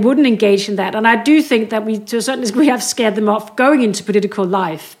that they wouldn't engage in that. And I do think that we, to a certain degree, have scared them off going into political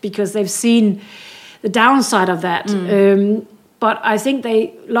life because they've seen the downside of that. But I think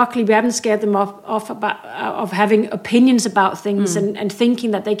luckily we haven't scared them off of having opinions about things and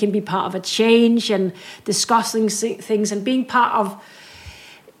thinking that they can be part of a change and discussing things and being part of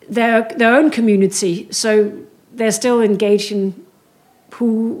their own community. So they're still engaged in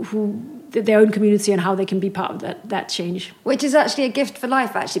who their own community and how they can be part of that change. Which is actually a gift for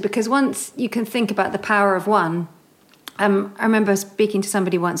life, actually, because once you can think about the power of one. I remember speaking to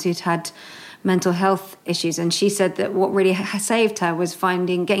somebody once who'd had mental health issues, and she said that what really saved her was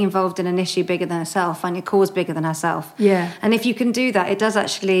getting involved in an issue bigger than herself, finding a cause bigger than herself. Yeah. And if you can do that, it does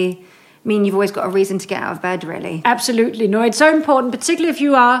actually mean you've always got a reason to get out of bed, really. Absolutely. No, it's so important, particularly if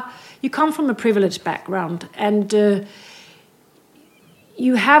you come from a privileged background and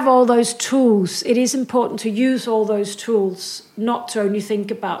you have all those tools. It is important to use all those tools, not to only think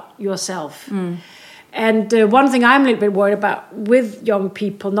about yourself. And one thing I'm a little bit worried about with young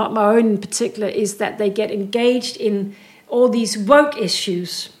people, not my own in particular, is that they get engaged in all these woke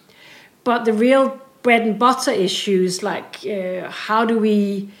issues. But the real bread and butter issues, like how do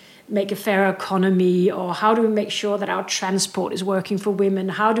we make a fairer economy, or how do we make sure that our transport is working for women?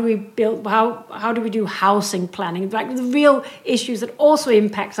 How do we build? How do we do housing planning? Like the real issues that also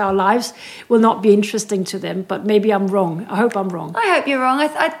impact our lives will not be interesting to them. But maybe I'm wrong. I hope I'm wrong. I hope you're wrong.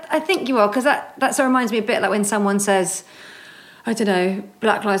 I think you are, because that sort of reminds me a bit like when someone says, I don't know,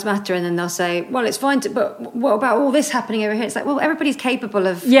 Black Lives Matter, and then they'll say, well, it's fine, but what about all this happening over here? It's like, well, everybody's capable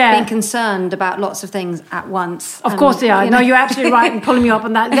of being concerned about lots of things at once. Of course they are. No, you're absolutely right in pulling me up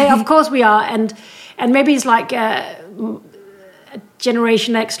on that. Of course we are. And maybe it's like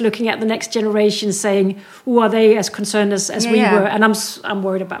Generation X looking at the next generation saying, are they as concerned as we were? And I'm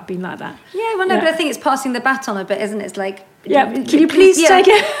worried about being like that. Yeah, well, no, but I think it's passing the baton a bit, isn't it? It's like... Yeah, can you please take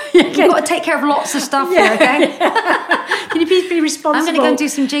it? You've got to take care of lots of stuff here, okay? Can you please be responsible? I'm going to go and do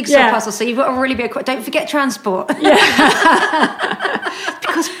some jigsaw puzzles, so you've got to really be... Don't forget transport.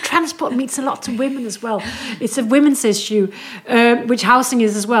 Because transport means a lot to women as well. It's a women's issue, which housing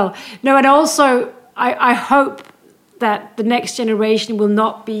is as well. No, and also, I hope that the next generation will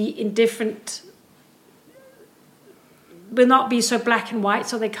not be indifferent, will not be so black and white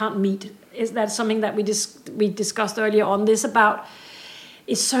so they can't meet. Is that something that we discussed earlier on?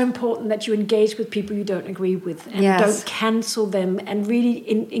 It's so important that you engage with people you don't agree with and don't cancel them, and really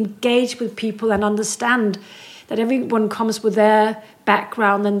engage with people and understand that everyone comes with their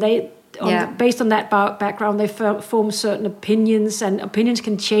background, and based on that background they form certain opinions, and opinions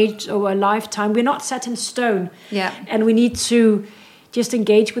can change over a lifetime. We're not set in stone, and we need to just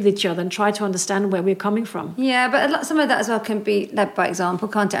engage with each other and try to understand where we're coming from. Yeah, but some of that as well can be led by example,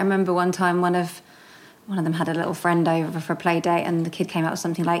 can't it? I remember one time one of them had a little friend over for a play date, and the kid came out with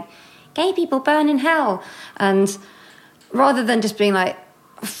something like, gay people burn in hell. And rather than just being like,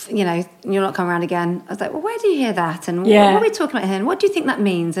 you know, you're not coming around again, I was like, well, where do you hear that? And what are we talking about here? And what do you think that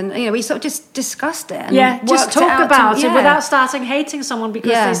means? And, you know, we sort of just discussed it. And just talk about it without starting hating someone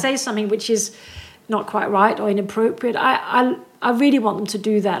because they say something which is not quite right or inappropriate. I really want them to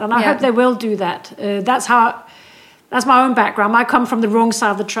do that, and I hope they will do that. That's my own background. I come from the wrong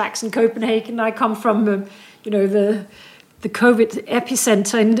side of the tracks in Copenhagen. I come from, the COVID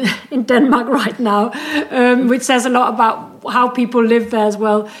epicenter in Denmark right now, which says a lot about how people live there as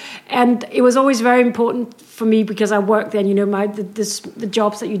well. And it was always very important for me because I worked there. And, you know, the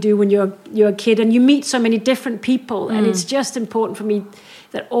jobs that you do when you're a kid, and you meet so many different people, and it's just important for me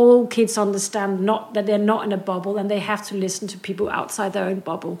that all kids understand that they're not in a bubble, and they have to listen to people outside their own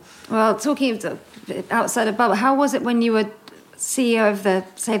bubble. Well, talking of outside a bubble, how was it when you were CEO of the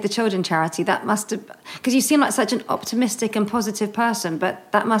Save the Children charity? That must have, because you seem like such an optimistic and positive person, but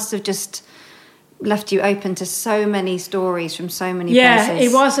that must have just left you open to so many stories from so many places. Yeah,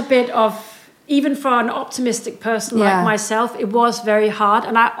 it was a bit of, even for an optimistic person like myself, it was very hard,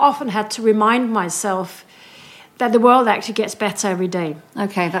 and I often had to remind myself that the world actually gets better every day.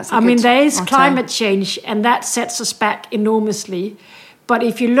 Okay, that's a good motto. There is climate change, and that sets us back enormously. But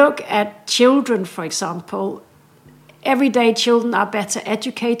if you look at children, for example, every day children are better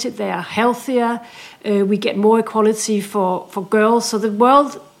educated, they are healthier, we get more equality for girls. So the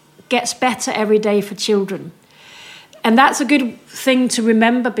world gets better every day for children. And that's a good thing to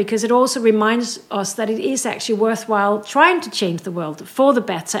remember, because it also reminds us that it is actually worthwhile trying to change the world for the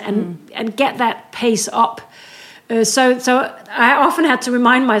better and get that pace up. So I often had to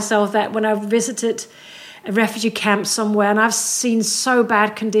remind myself that when I've visited a refugee camp somewhere, and I've seen so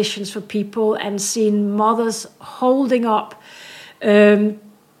bad conditions for people, and seen mothers holding up in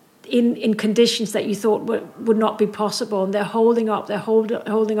conditions that you thought would not be possible, and they're holding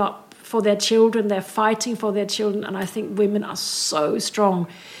up for their children, they're fighting for their children, and I think women are so strong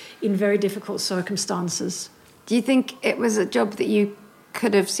in very difficult circumstances. Do you think it was a job that you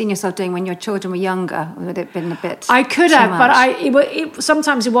could have seen yourself doing when your children were younger? Would it have been a bit I could have, but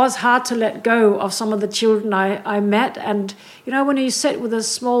sometimes it was hard to let go of some of the children I met. And, you know, when you sit with a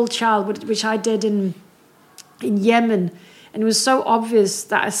small child, which I did in Yemen, And it was so obvious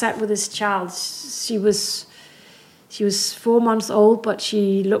that I sat with this child. She was 4 months old, but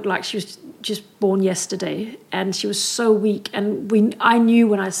she looked like she was just born yesterday. And she was so weak. And I knew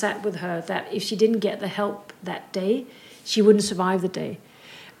when I sat with her that if she didn't get the help that day, she wouldn't survive the day.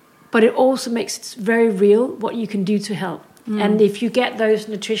 But it also makes it very real what you can do to help. And if you get those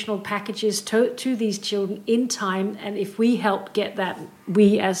nutritional packages to these children in time, and if we help get that,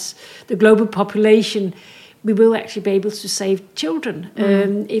 we as the global population, we will actually be able to save children.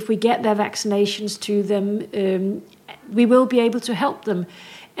 If we get their vaccinations to them, we will be able to help them.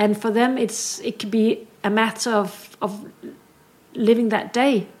 And for them, it can be a matter of living that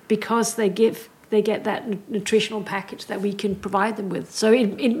day because they get that nutritional package that we can provide them with. So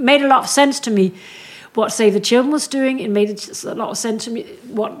it made a lot of sense to me what Save the Children was doing. It made a lot of sense to me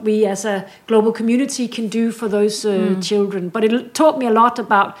what we as a global community can do for those children. But it taught me a lot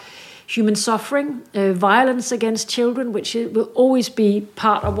about human suffering, violence against children, which will always be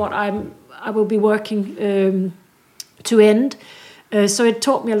part of what I will be working to end. So it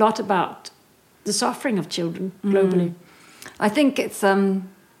taught me a lot about the suffering of children globally. I think it's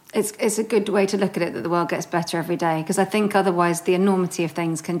a good way to look at it, that the world gets better every day, because I think otherwise the enormity of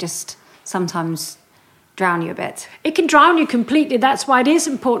things can just sometimes drown you a bit. It can drown you completely. That's why it is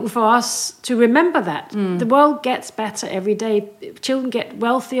important for us to remember that. The world gets better every day. Children get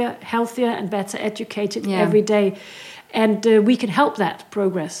wealthier, healthier, and better educated every day. And we can help that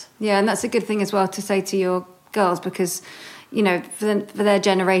progress. Yeah, and that's a good thing as well to say to your girls, because, you know, for their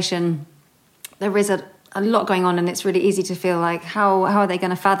generation, there is a lot going on, and it's really easy to feel like how are they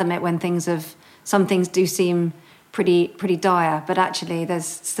going to fathom it when some things do seem pretty dire, but actually there's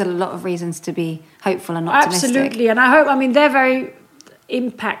still a lot of reasons to be hopeful and optimistic. Absolutely, and I hope, they're very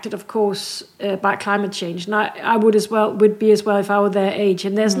impacted, of course, by climate change, and I would be as well if I were their age,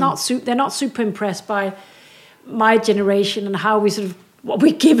 and they're not super impressed by my generation and how what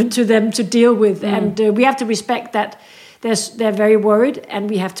we're given to them to deal with, and we have to respect that they're very worried, and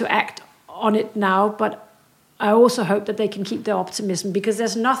we have to act on it now. But I also hope that they can keep their optimism, because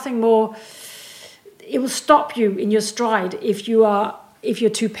there's nothing more. It will stop you in your stride if you're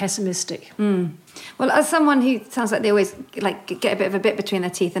too pessimistic. Well, as someone who sounds like they always get a bit of a bit between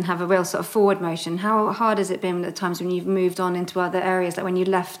their teeth and have a real sort of forward motion, how hard has it been at the times when you've moved on into other areas, like when you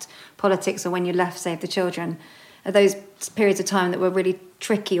left politics or when you left Save the Children? Are those periods of time that were really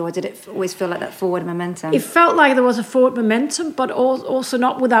tricky, or did it always feel like that forward momentum? It felt like there was a forward momentum, but also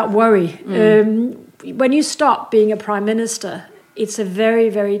not without worry. When you stop being a prime minister, it's a very,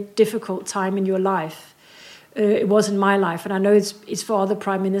 very difficult time in your life. It was in my life, and I know it's for other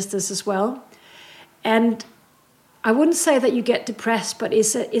prime ministers as well. And I wouldn't say that you get depressed, but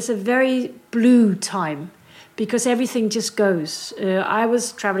it's a very blue time, because everything just goes. I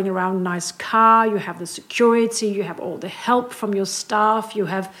was traveling around in a nice car. You have the security, you have all the help from your staff, you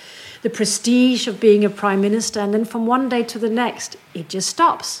have the prestige of being a prime minister, and then from one day to the next, it just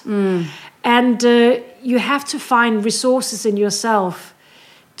stops. And you have to find resources in yourself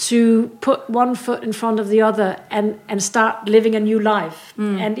to put one foot in front of the other and start living a new life.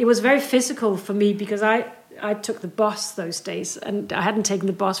 And it was very physical for me, because I took the bus those days, and I hadn't taken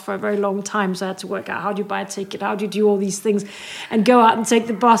the bus for a very long time, so I had to work out how do you buy a ticket, how do you do all these things, and go out and take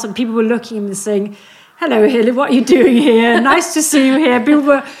the bus, and people were looking at me saying, "Hello, Hilly, what are you doing here? Nice to see you here." People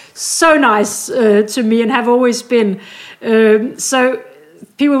were so nice to me and have always been. So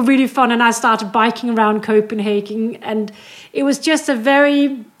people were really fun, and I started biking around Copenhagen, and it was just a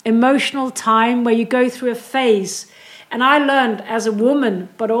very emotional time where you go through a phase. And I learned as a woman,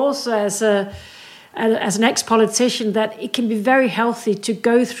 but also as an ex-politician, that it can be very healthy to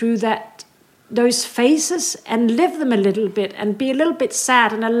go through those phases and live them a little bit and be a little bit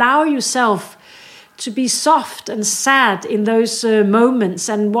sad and allow yourself to be soft and sad in those moments,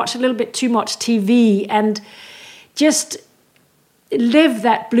 and watch a little bit too much TV and just live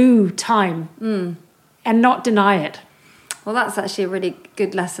that blue time and not deny it. Well, that's actually a really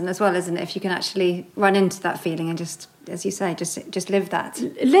good lesson as well, isn't it? If you can actually run into that feeling and just, as you say, just live that.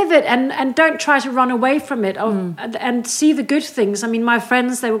 Live it, and don't try to run away from it, and see the good things. I mean, my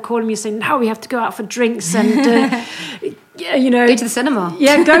friends, they were calling me saying, "No, we have to go out for drinks and, go to the cinema."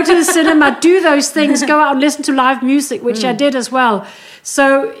 Yeah, go to the cinema, do those things, go out and listen to live music, which I did as well.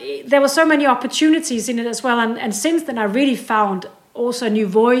 So there were so many opportunities in it as well. And since then, I really found also a new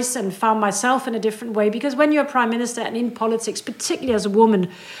voice and found myself in a different way. Because when you're a prime minister and in politics, particularly as a woman,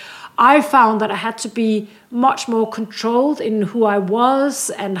 I found that I had to be much more controlled in who I was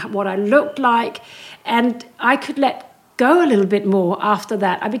and what I looked like. And I could let go a little bit more after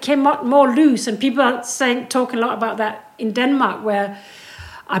that. I became more loose. And people are talking a lot about that in Denmark, where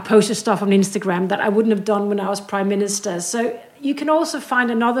I posted stuff on Instagram that I wouldn't have done when I was Prime Minister. So you can also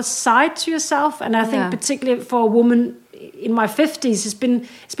find another side to yourself. And I think particularly for a woman in my 50s,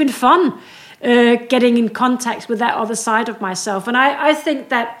 it's been fun getting in contact with that other side of myself. And I think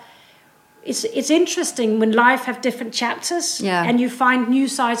that it's interesting when life have different chapters and you find new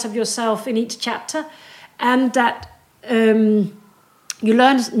sides of yourself in each chapter, and that you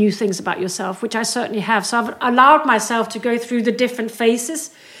learn new things about yourself, which I certainly have. So I've allowed myself to go through the different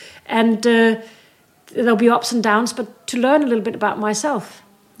phases, and there'll be ups and downs, but to learn a little bit about myself.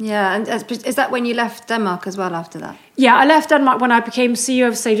 Yeah, and is that when you left Denmark as well after that? Yeah, I left Denmark when I became CEO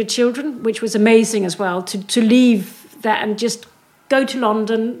of Save the Children, which was amazing as well, to leave that and just go to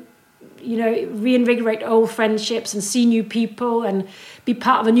London, reinvigorate old friendships and see new people and be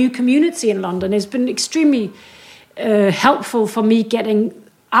part of a new community in London. It's been extremely helpful for me getting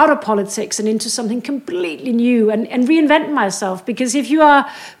out of politics and into something completely new and reinventing myself. Because if you are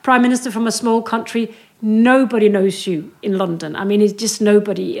Prime Minister from a small country, nobody knows you in London. I mean, it's just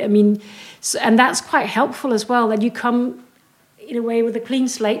nobody. I mean, and that's quite helpful as well, that you come in a way with a clean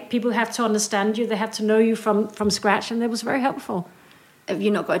slate. People have to understand you. They have to know you from scratch, and that was very helpful. Have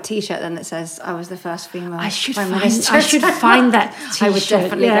you not got a T-shirt then that says, I was the first female I should Prime find that T-shirt. I would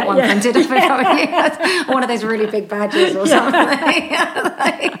definitely get one printed if I were you. One of those really big badges or something.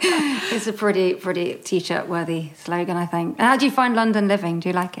 It's a pretty T-shirt worthy slogan, I think. And how do you find London living? Do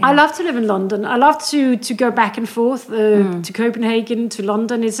you like it? I love to live in London. I love to go back and forth to Copenhagen, to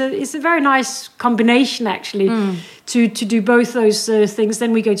London. It's a very nice combination, actually, to do both those things.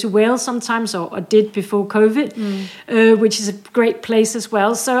 Then we go to Wales sometimes, or did before COVID, which is a great place as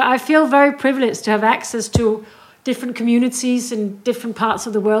well. So I feel very privileged to have access to different communities in different parts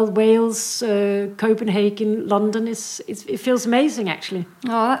of the world. Wales, Copenhagen, London. It feels amazing, actually.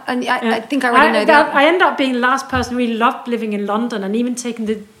 Oh, and I think I already know that. I ended up being the last person who really loved living in London, and even taking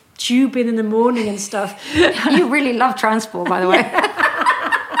the tube in the morning and stuff. You really love transport, by the way.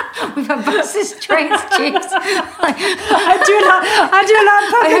 We've had buses, trains, tubes. I do love public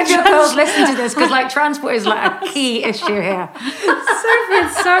transport. I hope your girls listen to this, because transport is a key issue here.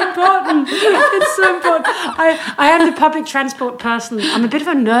 It's so important. It's so important. I am the public transport person. I'm a bit of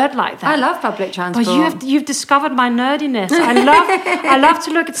a nerd like that. I love public transport. But you've discovered my nerdiness. I love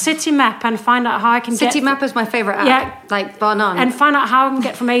to look at Citymap and find out how I can get... Citymap is my favourite app, bar none. And find out how I can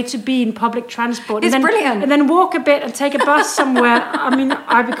get from A to B in public transport. It's brilliant. And then walk a bit and take a bus somewhere. I mean,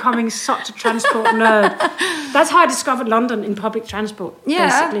 I'm becoming such a transport nerd. That's how I discovered London, in public transport,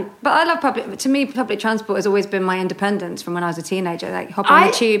 basically. But I love to me, public transport has always been my independence from when I was a teenager. Hop on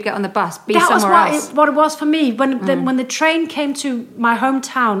the tube, get on the bus, be somewhere else. That was what it was for me. When the train came to my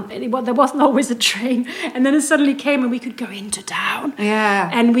hometown, there wasn't always a train, and then it suddenly came and we could go into town. Yeah.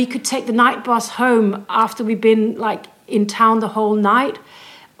 And we could take the night bus home after we'd been in town the whole night.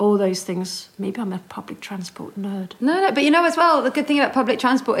 All those things. Maybe I'm a public transport nerd. No, but as well, the good thing about public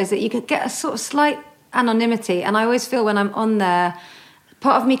transport is that you could get a sort of slight anonymity, and I always feel when I'm on there,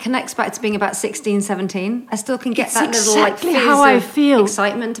 part of me connects back to being about 16, 17. I still can get that exactly little how I feel.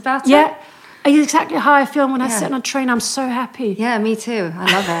 Excitement about it. Yeah, it's exactly how I feel when I sit on a train. I'm so happy. Yeah, me too. I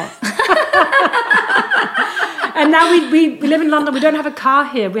love it. And now we live in London. We don't have a car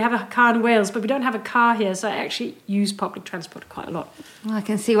here. We have a car in Wales, but we don't have a car here. So I actually use public transport quite a lot. Well, I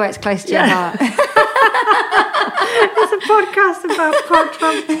can see why it's close to your heart. It's a podcast about public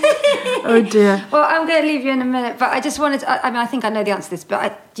transport. Oh dear. Well, I'm going to leave you in a minute, but I just wanted to, I think I know the answer to this,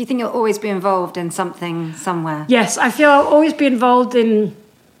 but do you think you'll always be involved in something somewhere? Yes, I feel I'll always be involved in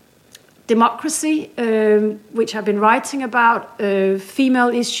democracy, which I've been writing about, female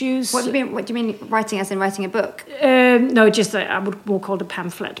issues. What do you mean writing, as in writing a book? No, just I would more call it a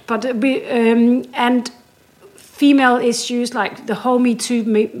pamphlet. But and female issues, like the whole Me Too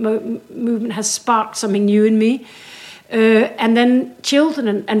movement has sparked something new in me. And then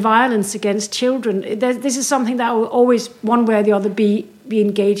children and violence against children. This is something that I will always, one way or the other, be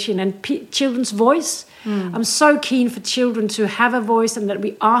engaged in. And children's voice. I'm so keen for children to have a voice, and that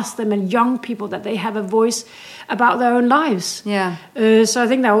we ask them, and young people, that they have a voice about their own lives. Yeah. So I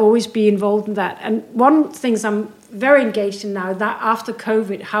think that I'll always be involved in that. And one of the things I'm very engaged in now, that after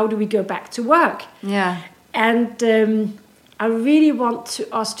COVID, how do we go back to work? Yeah. And I really want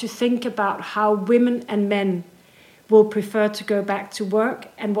us to think about how women and men will prefer to go back to work,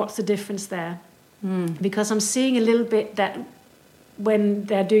 and what's the difference there. Because I'm seeing a little bit that when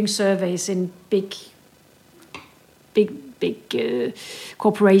they're doing surveys in big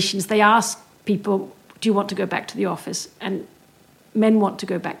corporations, they ask people, do you want to go back to the office? And men want to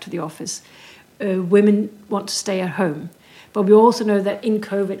go back to the office. Women want to stay at home. But we also know that in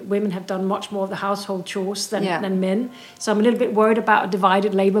COVID, women have done much more of the household chores than men. So I'm a little bit worried about a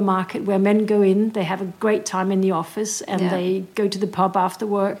divided labour market where men go in, they have a great time in the office, and they go to the pub after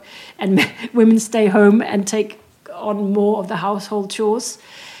work, and women stay home and take on more of the household chores.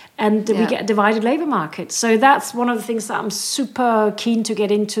 And we get a divided labour market. So that's one of the things that I'm super keen to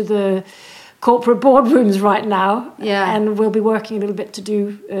get into the corporate boardrooms right now. Yeah. And we'll be working a little bit to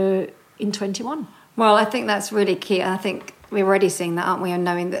do in 21. Well, I think that's really key. I think we're already seeing that, aren't we? And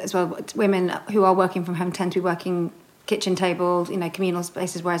knowing that as well, women who are working from home tend to be working kitchen tables, communal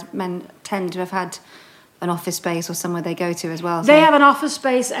spaces, whereas men tend to have had an office space or somewhere they go to as well. They have an office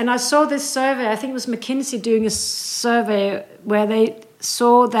space. And I saw this survey, I think it was McKinsey doing a survey where they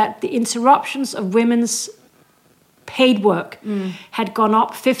saw that the interruptions of women's paid work had gone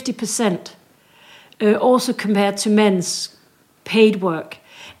up 50%, also compared to men's paid work.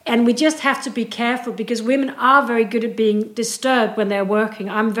 And we just have to be careful because women are very good at being disturbed when they're working.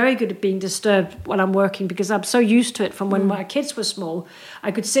 I'm very good at being disturbed when I'm working because I'm so used to it from when my kids were small.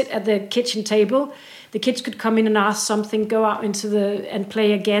 I could sit at the kitchen table, the kids could come in and ask something, go out and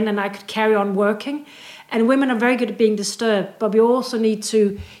play again, and I could carry on working. And women are very good at being disturbed, but we also need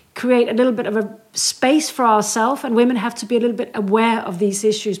to create a little bit of a space for ourselves, and women have to be a little bit aware of these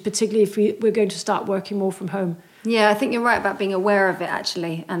issues, particularly if we're going to start working more from home. Yeah, I think you're right about being aware of it,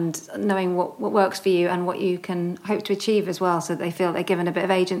 actually, and knowing what works for you and what you can hope to achieve as well, so they feel they're given a bit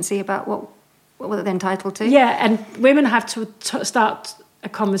of agency about what they're entitled to. Yeah, and women have to start a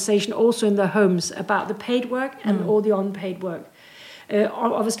conversation also in their homes about the paid work and all the unpaid work.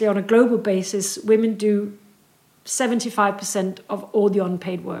 Obviously, on a global basis, women do 75% of all the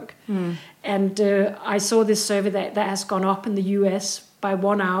unpaid work. And I saw this survey that has gone up in the US by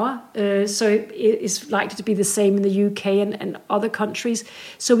 1 hour. So it is likely to be the same in the UK and other countries.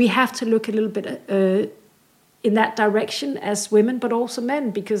 So we have to look a little bit in that direction as women, but also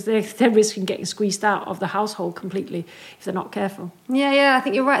men, because they're risking getting squeezed out of the household completely if they're not careful. Yeah, I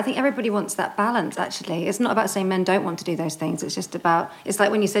think you're right. I think everybody wants that balance, actually. It's not about saying men don't want to do those things. It's just about, it's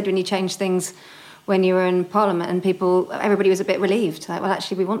like when you said when you changed things when you were in Parliament and everybody was a bit relieved. Like, well,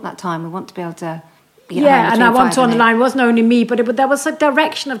 actually, we want that time. We want to be able to be at home. Yeah, and I want to underline, it wasn't only me, but there was a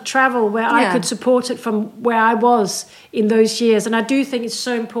direction of travel where I could support it from where I was in those years. And I do think it's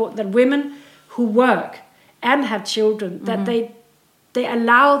so important that women who work and have children, that they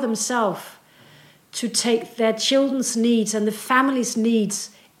allow themselves to take their children's needs and the family's needs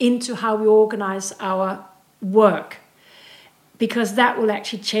into how we organise our work, because that will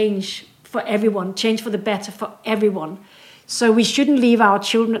actually change for everyone, change for the better for everyone. So we shouldn't leave our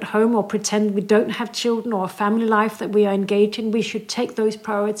children at home or pretend we don't have children or a family life that we are engaged in. We should take those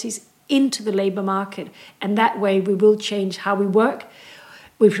priorities into the labour market, and that way we will change how we work,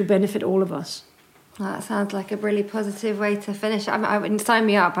 which will benefit all of us. Well, that sounds like a really positive way to finish. I would sign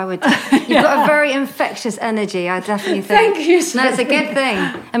me up. I would. You've got a very infectious energy. I definitely think. Thank you. No, it's a good thing.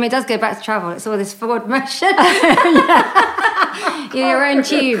 I mean, it does go back to travel. It's all this forward motion. You're your own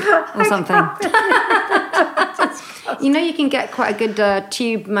tube or something. You can get quite a good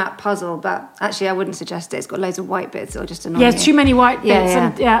tube map puzzle, but actually I wouldn't suggest it. It's got loads of white bits. It'll just annoy you. Too many white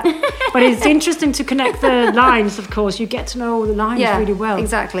bits. But it's interesting to connect the lines, of course. You get to know all the lines really well.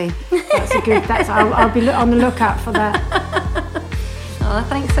 Exactly. I'll be on the lookout for that. Oh,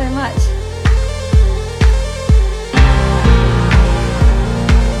 thanks so much.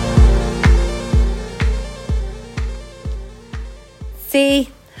 See,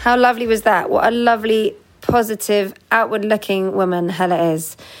 how lovely was that? What a lovely, positive, outward-looking woman Helle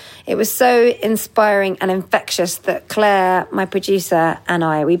is. It was so inspiring and infectious that Claire, my producer,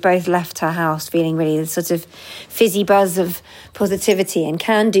 and we both left her house feeling really the sort of fizzy buzz of positivity and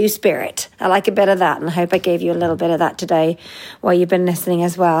can-do spirit. I like a bit of that, and I hope I gave you a little bit of that today while you've been listening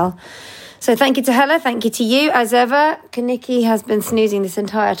as well. So thank you to Helle, thank you to you, as ever. Kaniki has been snoozing this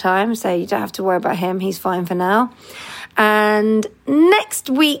entire time, so you don't have to worry about him. He's fine for now. And next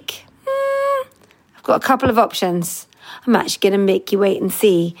week, I've got a couple of options. I'm actually going to make you wait and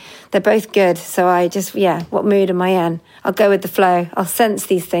see. They're both good. So what mood am I in? I'll go with the flow. I'll sense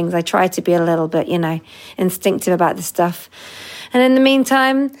these things. I try to be a little bit, instinctive about this stuff. And in the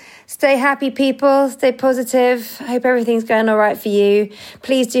meantime, stay happy, people. Stay positive. I hope everything's going all right for you.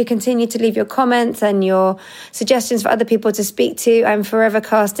 Please do continue to leave your comments and your suggestions for other people to speak to. I'm forever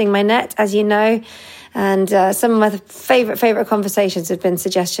casting my net, as you know. And some of my favourite conversations have been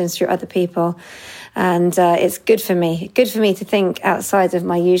suggestions through other people. And it's good for me to think outside of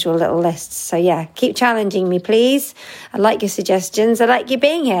my usual little lists. So keep challenging me, please. I like your suggestions. I like you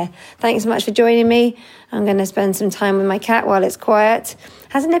being here. Thanks so much for joining me. I'm going to spend some time with my cat while it's quiet.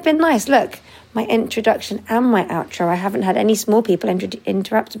 Hasn't it been nice? Look, my introduction and my outro. I haven't had any small people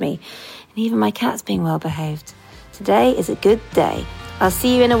interrupt me. And even my cat's being well behaved. Today is a good day. I'll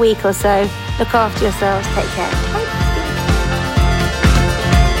see you in a week or so. Look after yourselves. Take care. Bye.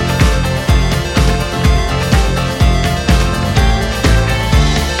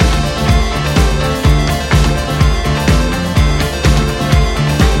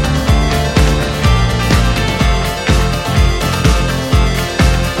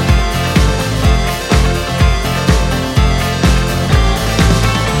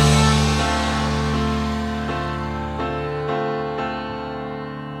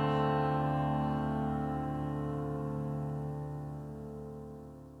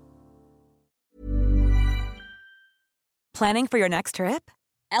 Planning for your next trip?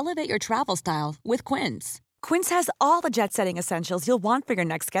 Elevate your travel style with Quince. Quince has all the jet-setting essentials you'll want for your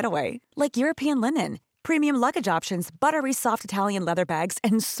next getaway, like European linen, premium luggage options, buttery soft Italian leather bags,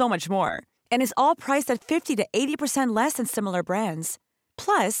 and so much more. And is all priced at 50 to 80% less than similar brands.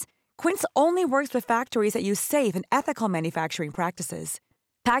 Plus, Quince only works with factories that use safe and ethical manufacturing practices.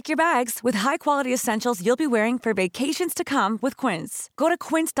 Pack your bags with high-quality essentials you'll be wearing for vacations to come with Quince. Go to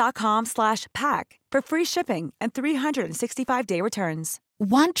quince.com/pack for free shipping and 365-day returns.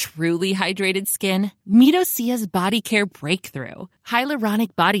 Want truly hydrated skin? Meet Osea's Body Care Breakthrough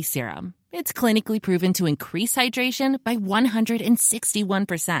Hyaluronic Body Serum. It's clinically proven to increase hydration by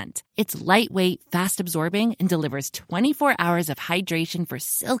 161%. It's lightweight, fast-absorbing, and delivers 24 hours of hydration for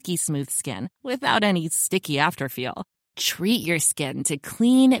silky smooth skin without any sticky afterfeel. Treat your skin to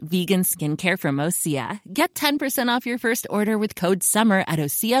clean, vegan skincare from Osea. Get 10% off your first order with code SUMMER at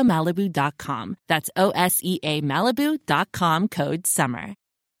OseaMalibu.com. That's OSEA Malibu.com, code SUMMER.